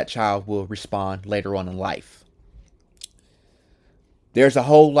how that child will respond later on in life. There's a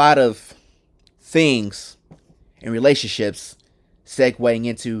whole lot of things in relationships segueing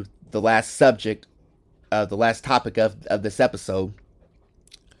into the last topic of this episode.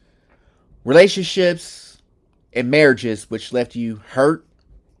 Relationships and marriages which left you hurt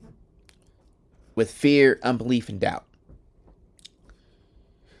with fear, unbelief, and doubt.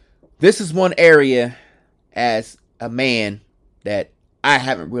 This is one area as a man that I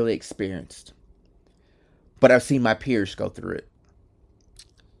haven't really experienced, but I've seen my peers go through it.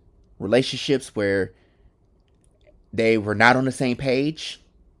 Relationships where they were not on the same page,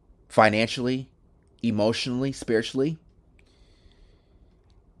 financially, emotionally, spiritually.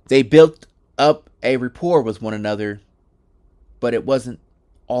 They built up a rapport with one another, but it wasn't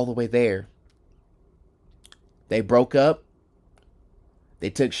all the way there. They broke up. They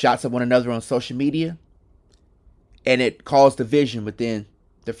took shots at one another on social media, and it caused division within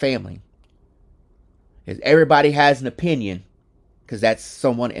the family. As everybody has an opinion, because that's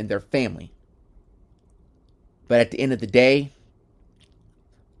someone in their family. But at the end of the day,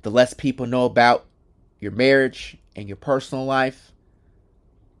 the less people know about your marriage and your personal life,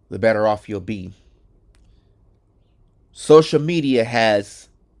 the better off you'll be. Social media has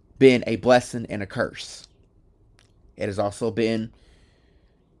been a blessing and a curse. It has also been,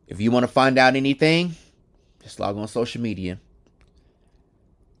 if you want to find out anything, just log on social media.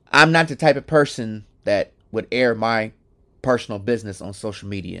 I'm not the type of person that would air my personal business on social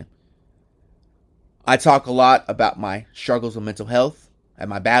media. I talk a lot about my struggles with mental health and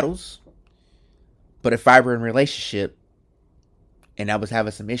my battles. But if I were in a relationship and I was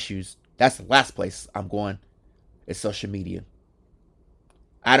having some issues, that's the last place I'm going, is social media.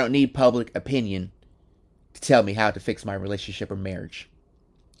 I don't need public opinion to tell me how to fix my relationship or marriage.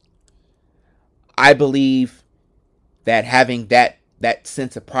 I believe that having that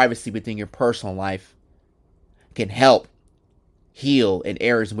sense of privacy within your personal life can help heal in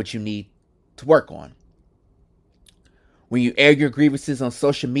areas in which you need to work on. When you air your grievances on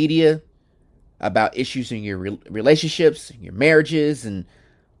social media about issues in your relationships, your marriages, and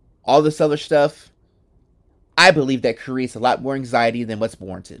all this other stuff, I believe that creates a lot more anxiety than what's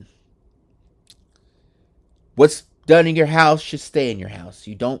warranted. What's done in your house should stay in your house.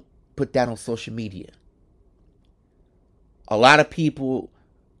 You don't put that on social media. A lot of people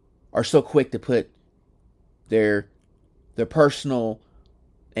are so quick to put their personal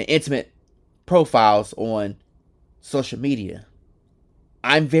and intimate profiles on social media.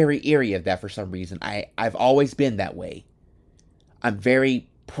 I'm very eerie of that for some reason. I've always been that way. I'm very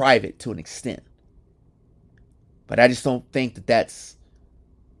private to an extent. But I just don't think that that's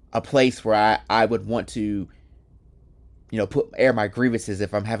a place where I would want to, air my grievances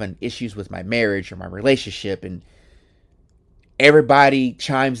if I'm having issues with my marriage or my relationship, and everybody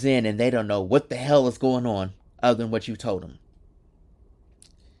chimes in and they don't know what the hell is going on other than what you told them.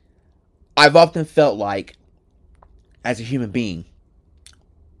 I've often felt like, as a human being,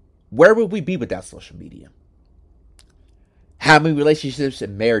 where would we be without social media? How many relationships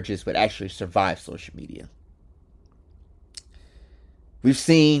and marriages would actually survive social media? We've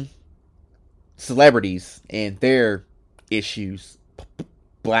seen celebrities and their issues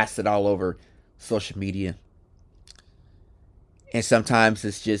blasted all over social media. And sometimes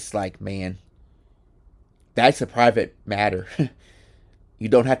it's just like, man, that's a private matter. You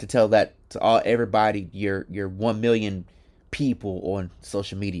don't have to tell that to everybody, your 1 million people on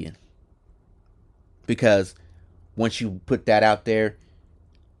social media. Because once you put that out there,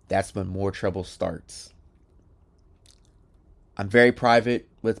 that's when more trouble starts. I'm very private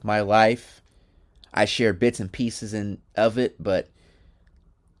with my life. I share bits and pieces of it, but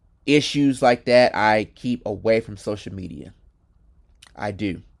issues like that, I keep away from social media. I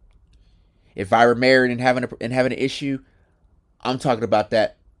do. If I were married and having an issue, I'm talking about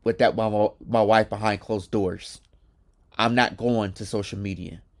that with my wife behind closed doors. I'm not going to social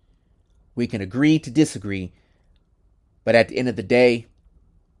media. We can agree to disagree, but at the end of the day,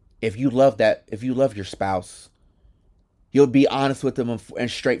 if you love your spouse, you'll be honest with them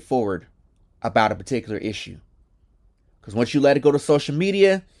and straightforward about a particular issue. Because once you let it go to social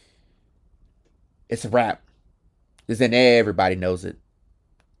media, it's a wrap. Because then everybody knows it.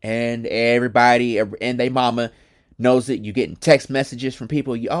 And everybody and they mama knows it. You're getting text messages from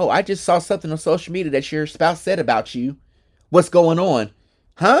people. I just saw something on social media that your spouse said about you. What's going on?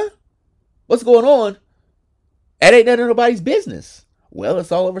 Huh? What's going on? That ain't none of nobody's business. Well,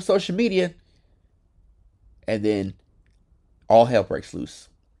 it's all over social media. And then all hell breaks loose.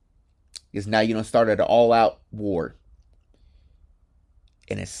 Because now you done started an all-out war.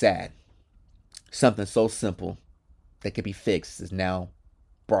 And it's sad. Something so simple that could be fixed is now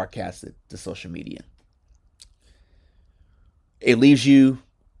broadcasted to social media. It leaves you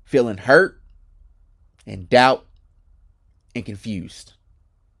feeling hurt and doubt and confused.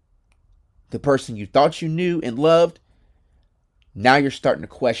 The person you thought you knew and loved, now you're starting to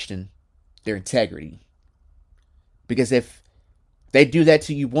question their integrity. Because if they do that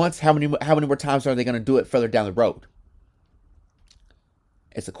to you once, how many more times are they going to do it further down the road?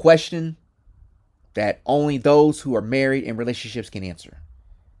 It's a question that only those who are married in relationships can answer.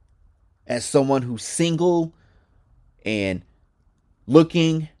 As someone who's single and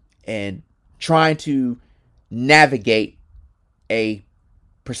looking and trying to navigate a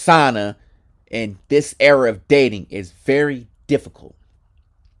persona in this era of dating is very difficult.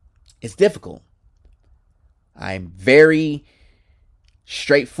 It's difficult. I'm very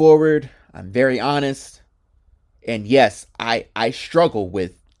straightforward. I'm very honest. And yes, I struggle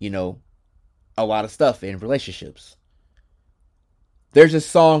with, a lot of stuff in relationships. There's a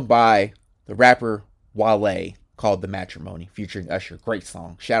song by the rapper Wale called The Matrimony, featuring Usher. Great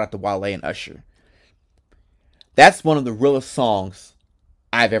song. Shout out to Wale and Usher. That's one of the realest songs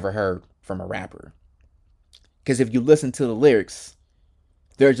I've ever heard from a rapper. Because if you listen to the lyrics,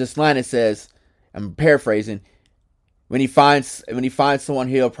 there's this line that says, I'm paraphrasing, when he finds someone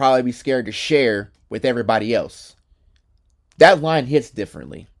he'll probably be scared to share with everybody else. That line hits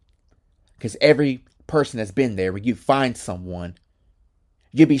differently. Because every person that's been there, when you find someone,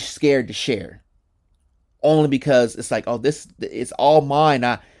 you'll be scared to share. Only because it's like, this it's all mine.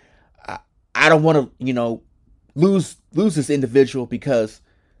 I don't want to, lose this individual because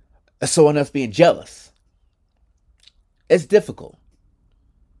of someone else being jealous. It's difficult.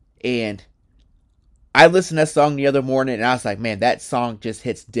 And I listened to that song the other morning and I was like, man, that song just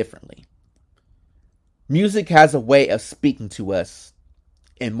hits differently. Music has a way of speaking to us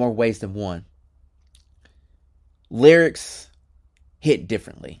in more ways than one. Lyrics hit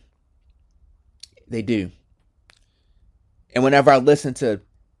differently. They do. And whenever I listen to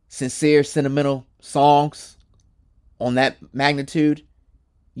sincere, sentimental songs on that magnitude,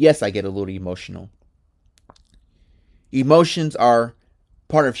 yes, I get a little emotional. Emotions are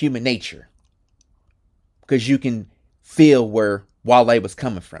part of human nature. Because you can feel where Wale was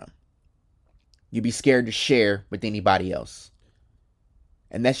coming from. You'd be scared to share with anybody else.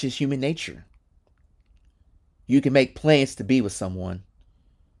 And that's just human nature. You can make plans to be with someone.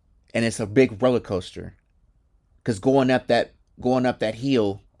 And it's a big roller coaster. Because going up that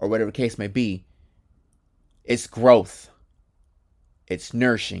hill, or whatever the case may be, it's growth. It's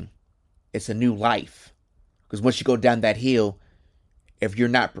nourishing. It's a new life. Because once you go down that hill, if you're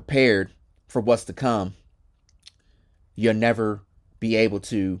not prepared for what's to come, you'll never be able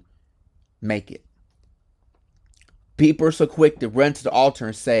to make it. People are so quick to run to the altar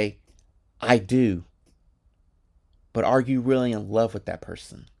and say, I do. But are you really in love with that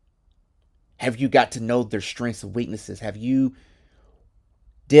person? Have you got to know their strengths and weaknesses? Have you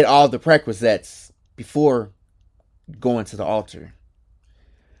did all the prerequisites before going to the altar?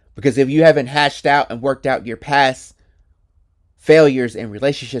 Because if you haven't hashed out and worked out your past failures in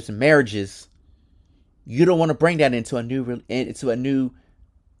relationships and marriages, you don't want to bring that into a new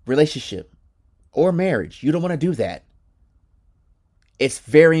relationship or marriage. You don't want to do that. It's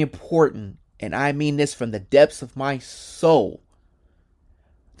very important, and I mean this from the depths of my soul,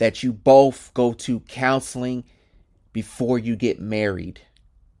 that you both go to counseling before you get married.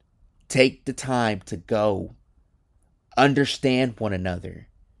 Take the time to go. Understand one another.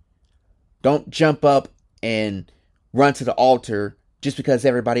 Don't jump up and run to the altar just because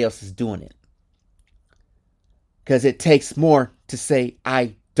everybody else is doing it. Because it takes more to say,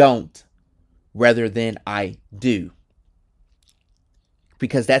 I don't, rather than I do.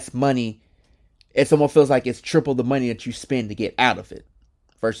 Because that's money. It almost feels like it's triple the money that you spend to get out of it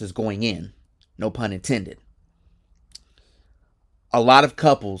versus going in. No pun intended. A lot of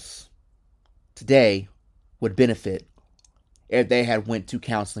couples today would benefit if they had went to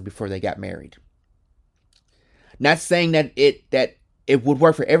counseling before they got married. Not saying that it would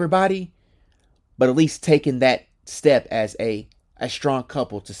work for everybody, but at least taking that step as a strong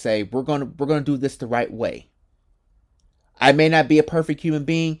couple to say, we're gonna do this the right way. I may not be a perfect human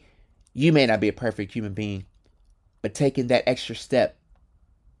being. You may not be a perfect human being. But taking that extra step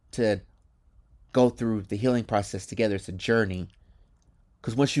to go through the healing process together. It's a journey.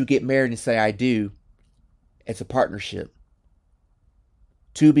 Because once you get married and say, I do, it's a partnership.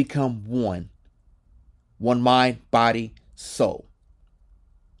 Two become one. One mind, body, soul,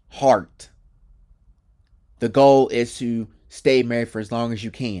 heart. The goal is to stay married for as long as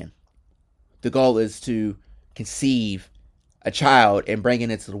you can. The goal is to conceive a child and bring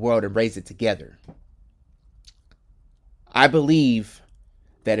it into the world and raise it together. I believe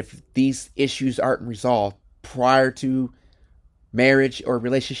that if these issues aren't resolved prior to marriage or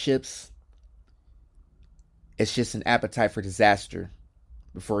relationships, it's just an appetite for disaster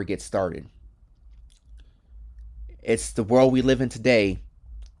before it gets started. It's the world we live in today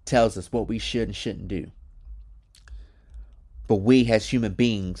tells us what we should and shouldn't do. But we as human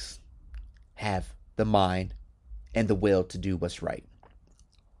beings have the mind and the will to do what's right.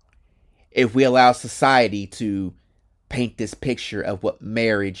 If we allow society to paint this picture of what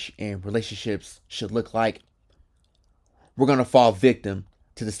marriage and relationships should look like, we're going to fall victim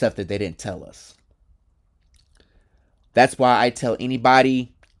to the stuff that they didn't tell us. That's why I tell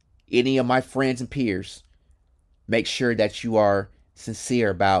anybody, any of my friends and peers, make sure that you are sincere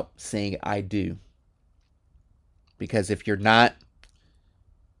about saying I do. Because if you're not,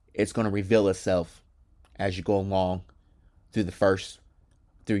 it's going to reveal itself as you go along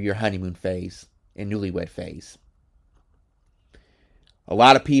through your honeymoon phase and newlywed phase. A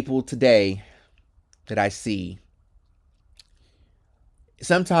lot of people today that I see,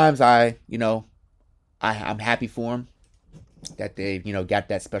 sometimes I'm happy for them that they, got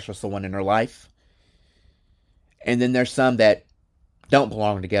that special someone in their life. And then there's some that don't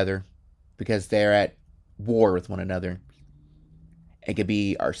belong together because they're at war with one another. It could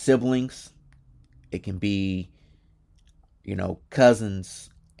be our siblings. It can be, cousins,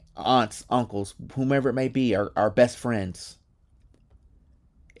 aunts, uncles, whomever it may be, our best friends.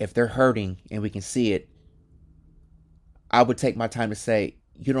 If they're hurting and we can see it, I would take my time to say,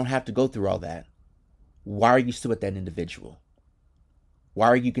 you don't have to go through all that. Why are you still with that individual? Why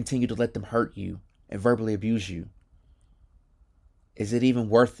are you continue to let them hurt you and verbally abuse you? Is it even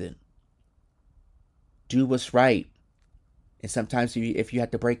worth it? Do what's right. And sometimes if you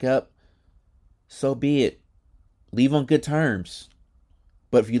have to break up, so be it. Leave on good terms.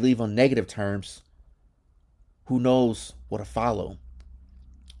 But if you leave on negative terms, who knows what'll follow?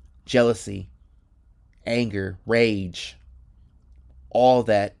 Jealousy, anger, rage, all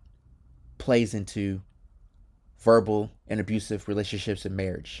that plays into verbal and abusive relationships and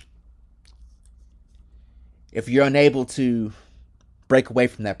marriage. If you're unable to break away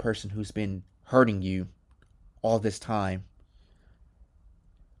from that person who's been hurting you all this time,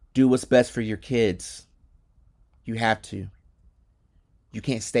 do what's best for your kids. You have to. You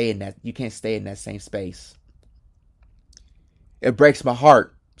can't stay in that same space. It breaks my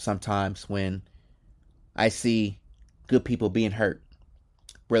heart sometimes when I see good people being hurt,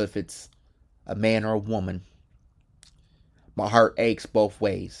 whether if it's a man or a woman. My heart aches both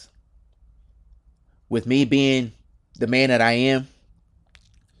ways. With me being the man that I am,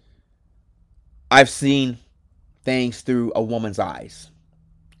 I've seen things through a woman's eyes,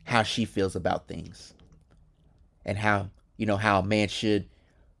 how she feels about things, and how a man should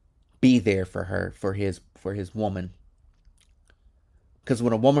be there for her, for his woman. Because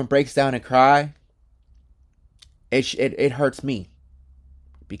when a woman breaks down and cry, it hurts me,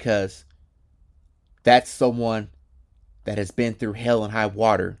 because that's someone that has been through hell and high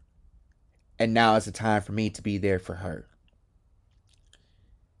water, and now is the time for me to be there for her.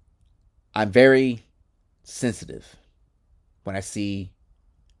 I'm very sensitive when I see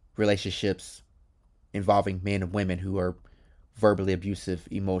relationships involving men and women who are verbally abusive,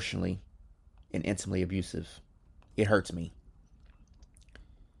 emotionally, and intimately abusive. It hurts me.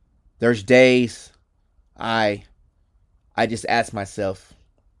 There's days I just ask myself,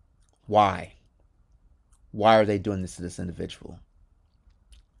 why? Why are they doing this to this individual?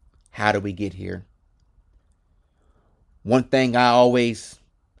 How do we get here? One thing I always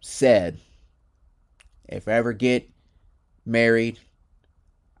said, if I ever get married,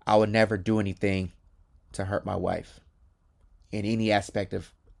 I would never do anything to hurt my wife in any aspect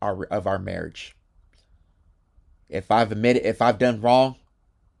of our marriage. If I've done wrong,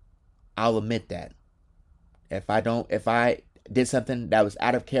 I'll admit that. If I did something that was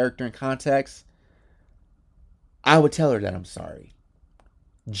out of character and context, I would tell her that I'm sorry.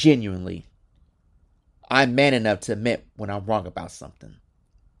 Genuinely. I'm man enough to admit when I'm wrong about something.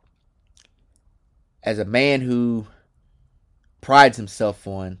 As a man who prides himself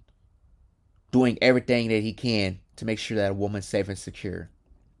on doing everything that he can to make sure that a woman's safe and secure,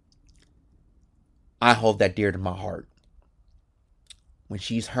 I hold that dear to my heart. When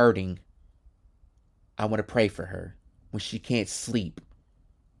she's hurting, I want to pray for her. When she can't sleep,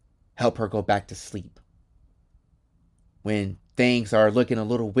 help her go back to sleep. When things are looking a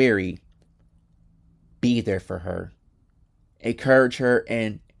little weary, be there for her. Encourage her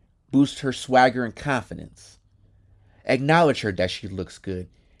and boost her swagger and confidence. Acknowledge her that she looks good.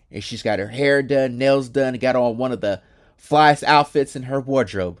 If she's got her hair done, nails done, and got on one of the flyest outfits in her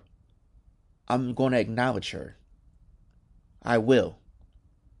wardrobe, I'm going to acknowledge her. I will.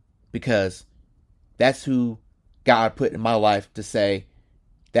 Because that's who God put in my life to say,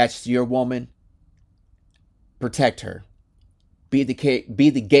 that's your woman. Protect her. Be the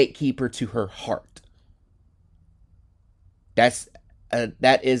gatekeeper to her heart.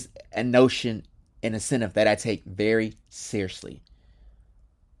 That is a notion, an incentive that I take very seriously.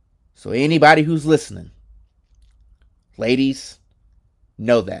 So anybody who's listening, ladies,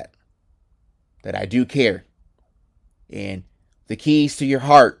 know that I do care. And the keys to your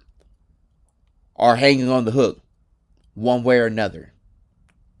heart are hanging on the hook, one way or another.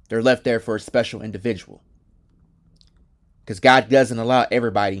 They're left there for a special individual. Because God doesn't allow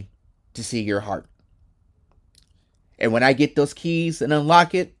everybody to see your heart. And when I get those keys and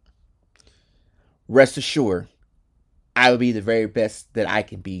unlock it, rest assured, I will be the very best that I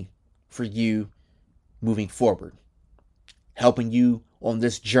can be for you moving forward. Helping you on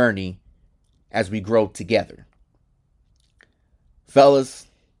this journey as we grow together. Fellas,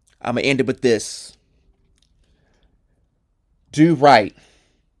 I'm going to end it with this. Do right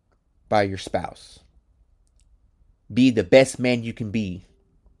by your spouse. Be the best man you can be.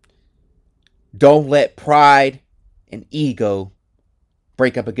 Don't let pride and ego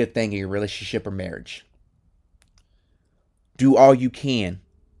break up a good thing in your relationship or marriage. Do all you can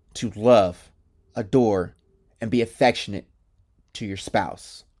to love, adore, and be affectionate to your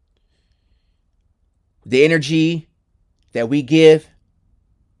spouse. The energy that we give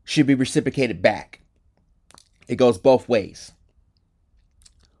should be reciprocated back. It goes both ways.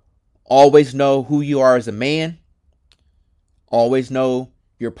 Always know who you are as a man. Always know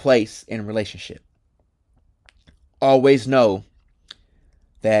your place in a relationship. Always know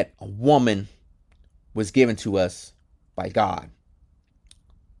that a woman was given to us by God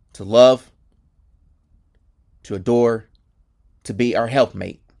to love, to adore, to be our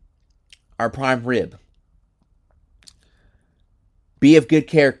helpmate, our prime rib. Be of good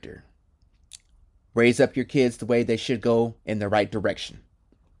character. Raise up your kids the way they should go in the right direction.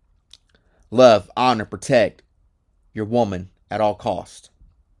 Love, honor, protect your woman at all costs.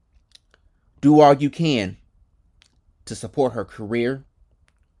 Do all you can to support her career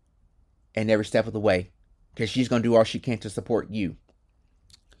and every step of the way, because she's going to do all she can to support you.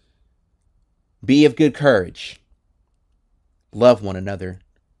 Be of good courage. Love one another.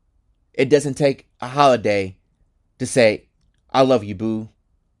 It doesn't take a holiday to say, I love you, boo.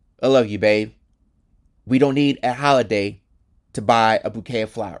 I love you, babe. We don't need a holiday to buy a bouquet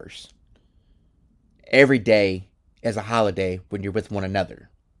of flowers. Every day is a holiday when you're with one another.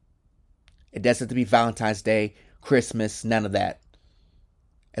 It doesn't have to be Valentine's Day, Christmas, none of that.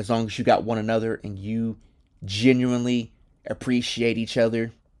 As long as you got one another and you genuinely appreciate each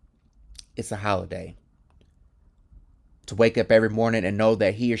other, it's a holiday. To wake up every morning and know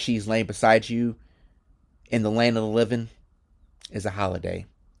that he or she's laying beside you in the land of the living is a holiday.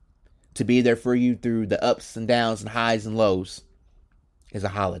 To be there for you through the ups and downs and highs and lows is a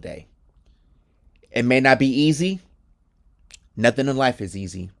holiday. It may not be easy. Nothing in life is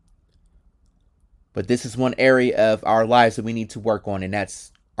easy. But this is one area of our lives that we need to work on, and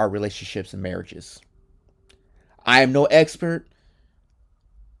that's our relationships and marriages. I am no expert,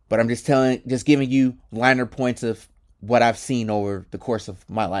 but I'm just giving you liner points of what I've seen over the course of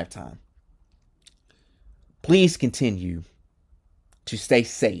my lifetime. Please continue to stay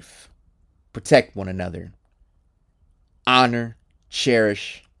safe, protect one another, honor,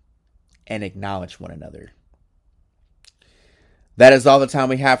 cherish, and acknowledge one another. That is all the time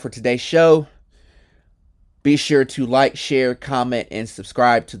we have for today's show. Be sure to like, share, comment, and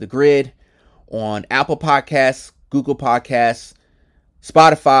subscribe to The Grid on Apple Podcasts, Google Podcasts,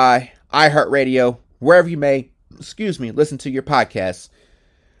 Spotify, iHeartRadio, wherever you may, listen to your podcasts.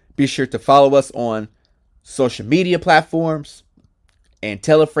 Be sure to follow us on social media platforms and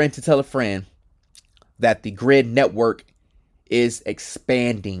tell a friend to tell a friend that the Grid Network is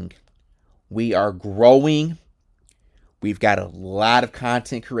expanding. We are growing. We've got a lot of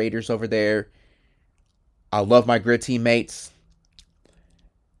content creators over there. I love my Grid teammates.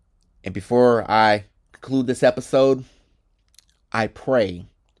 And before I conclude this episode, I pray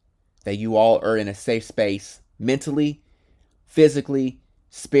that you all are in a safe space mentally, physically,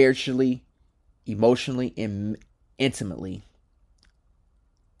 spiritually, emotionally, and intimately.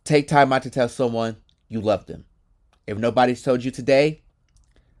 Take time out to tell someone you love them. If nobody's told you today,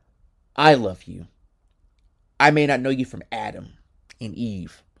 I love you. I may not know you from Adam and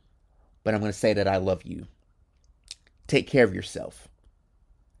Eve, but I'm going to say that I love you. Take care of yourself.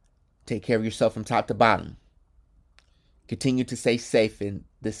 Take care of yourself from top to bottom. Continue to stay safe in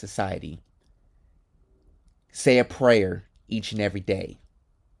this society. Say a prayer each and every day.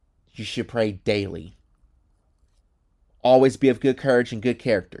 You should pray daily. Always be of good courage and good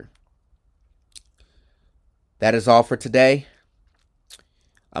character. That is all for today.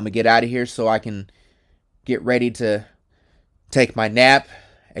 I'm going to get out of here so I can get ready to take my nap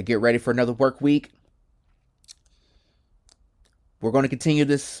and get ready for another work week. We're going to continue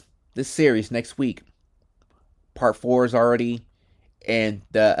this series next week. Part 4 is already in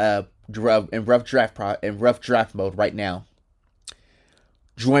the rough draft mode right now.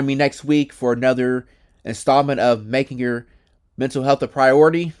 Join me next week for another installment of making your mental health a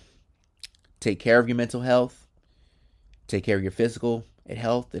priority. Take care of your mental health. Take care of your physical and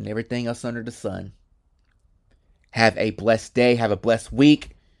health and everything else under the sun. Have a blessed day. Have a blessed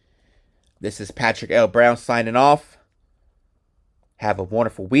week. This is Patrick L. Brown signing off. Have a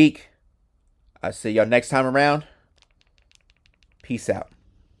wonderful week. I'll see y'all next time around. Peace out.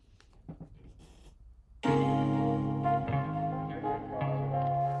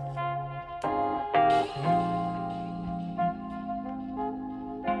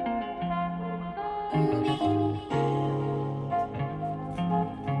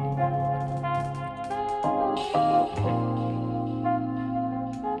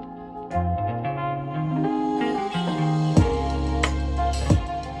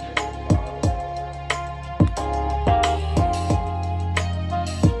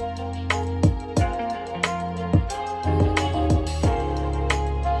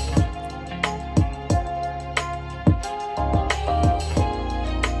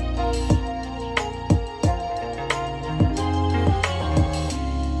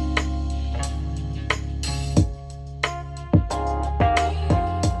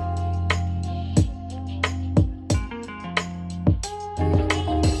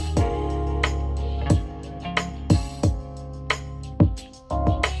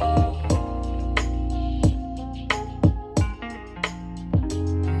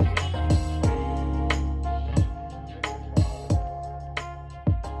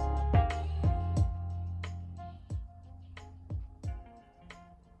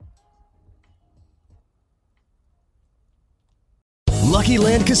 Lucky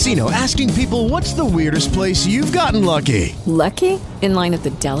Land Casino, asking people, what's the weirdest place you've gotten lucky? Lucky? In line at the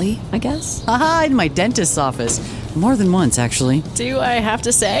deli, I guess? Aha, in my dentist's office. More than once, actually. Do I have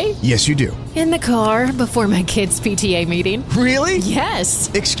to say? Yes, you do. In the car before my kids' PTA meeting. Really? Yes.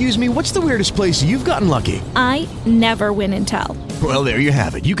 Excuse me, what's the weirdest place you've gotten lucky? I never win and tell. Well, there you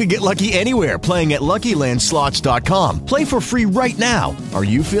have it. You can get lucky anywhere, playing at LuckyLandSlots.com. Play for free right now. Are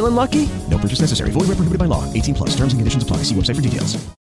you feeling lucky? No purchase necessary. Void where prohibited by law. 18+. Terms and conditions apply. See website for details.